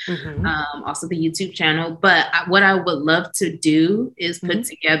podcast, also the YouTube channel. But what I would love to do is put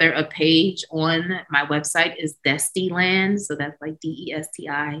together a page on my website is Destiland. So that's like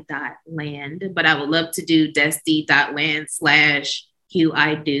DESTI.land. But I would love to do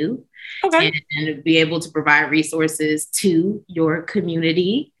Desti.land/HuIDo. Okay. And be able to provide resources to your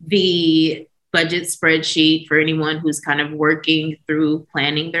community. The budget spreadsheet for anyone who's kind of working through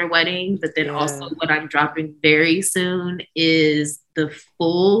planning their wedding. But then also what I'm dropping very soon is the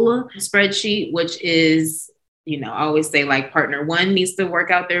full spreadsheet, which is, I always say like partner 1 needs to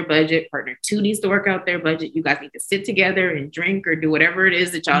work out their budget. Partner 2 needs to work out their budget. You guys need to sit together and drink or do whatever it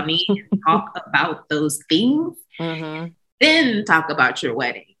is that y'all need and talk about those things. Then talk about your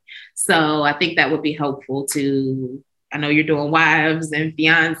wedding. So I think that would be helpful to, I know you're doing wives and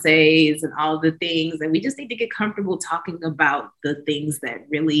fiancés and all the things, and we just need to get comfortable talking about the things that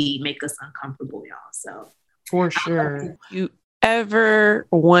really make us uncomfortable, y'all. So for sure. You ever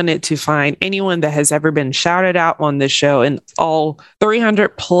wanted to find anyone that has ever been shouted out on this show, and all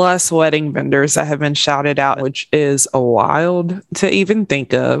 300 plus wedding vendors that have been shouted out, which is a wild to even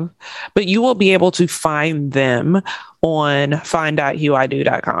think of, but you will be able to find them on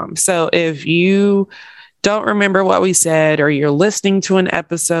find.huido.com. So if you don't remember what we said, or you're listening to an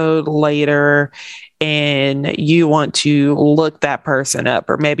episode later and you want to look that person up,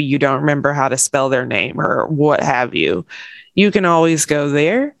 or maybe you don't remember how to spell their name or what have you, you can always go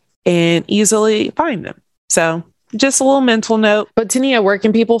there and easily find them. So just a little mental note. But Tania, where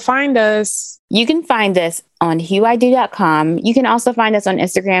can people find us? You can find us on huido.com. You can also find us on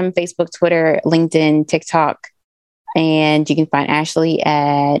Instagram, Facebook, Twitter, LinkedIn, TikTok. And you can find Ashley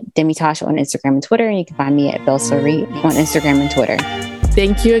at Demitosh on Instagram and Twitter. And you can find me at Belsari on Instagram and Twitter.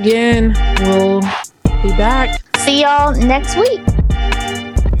 Thank you again. We'll be back. See y'all next week.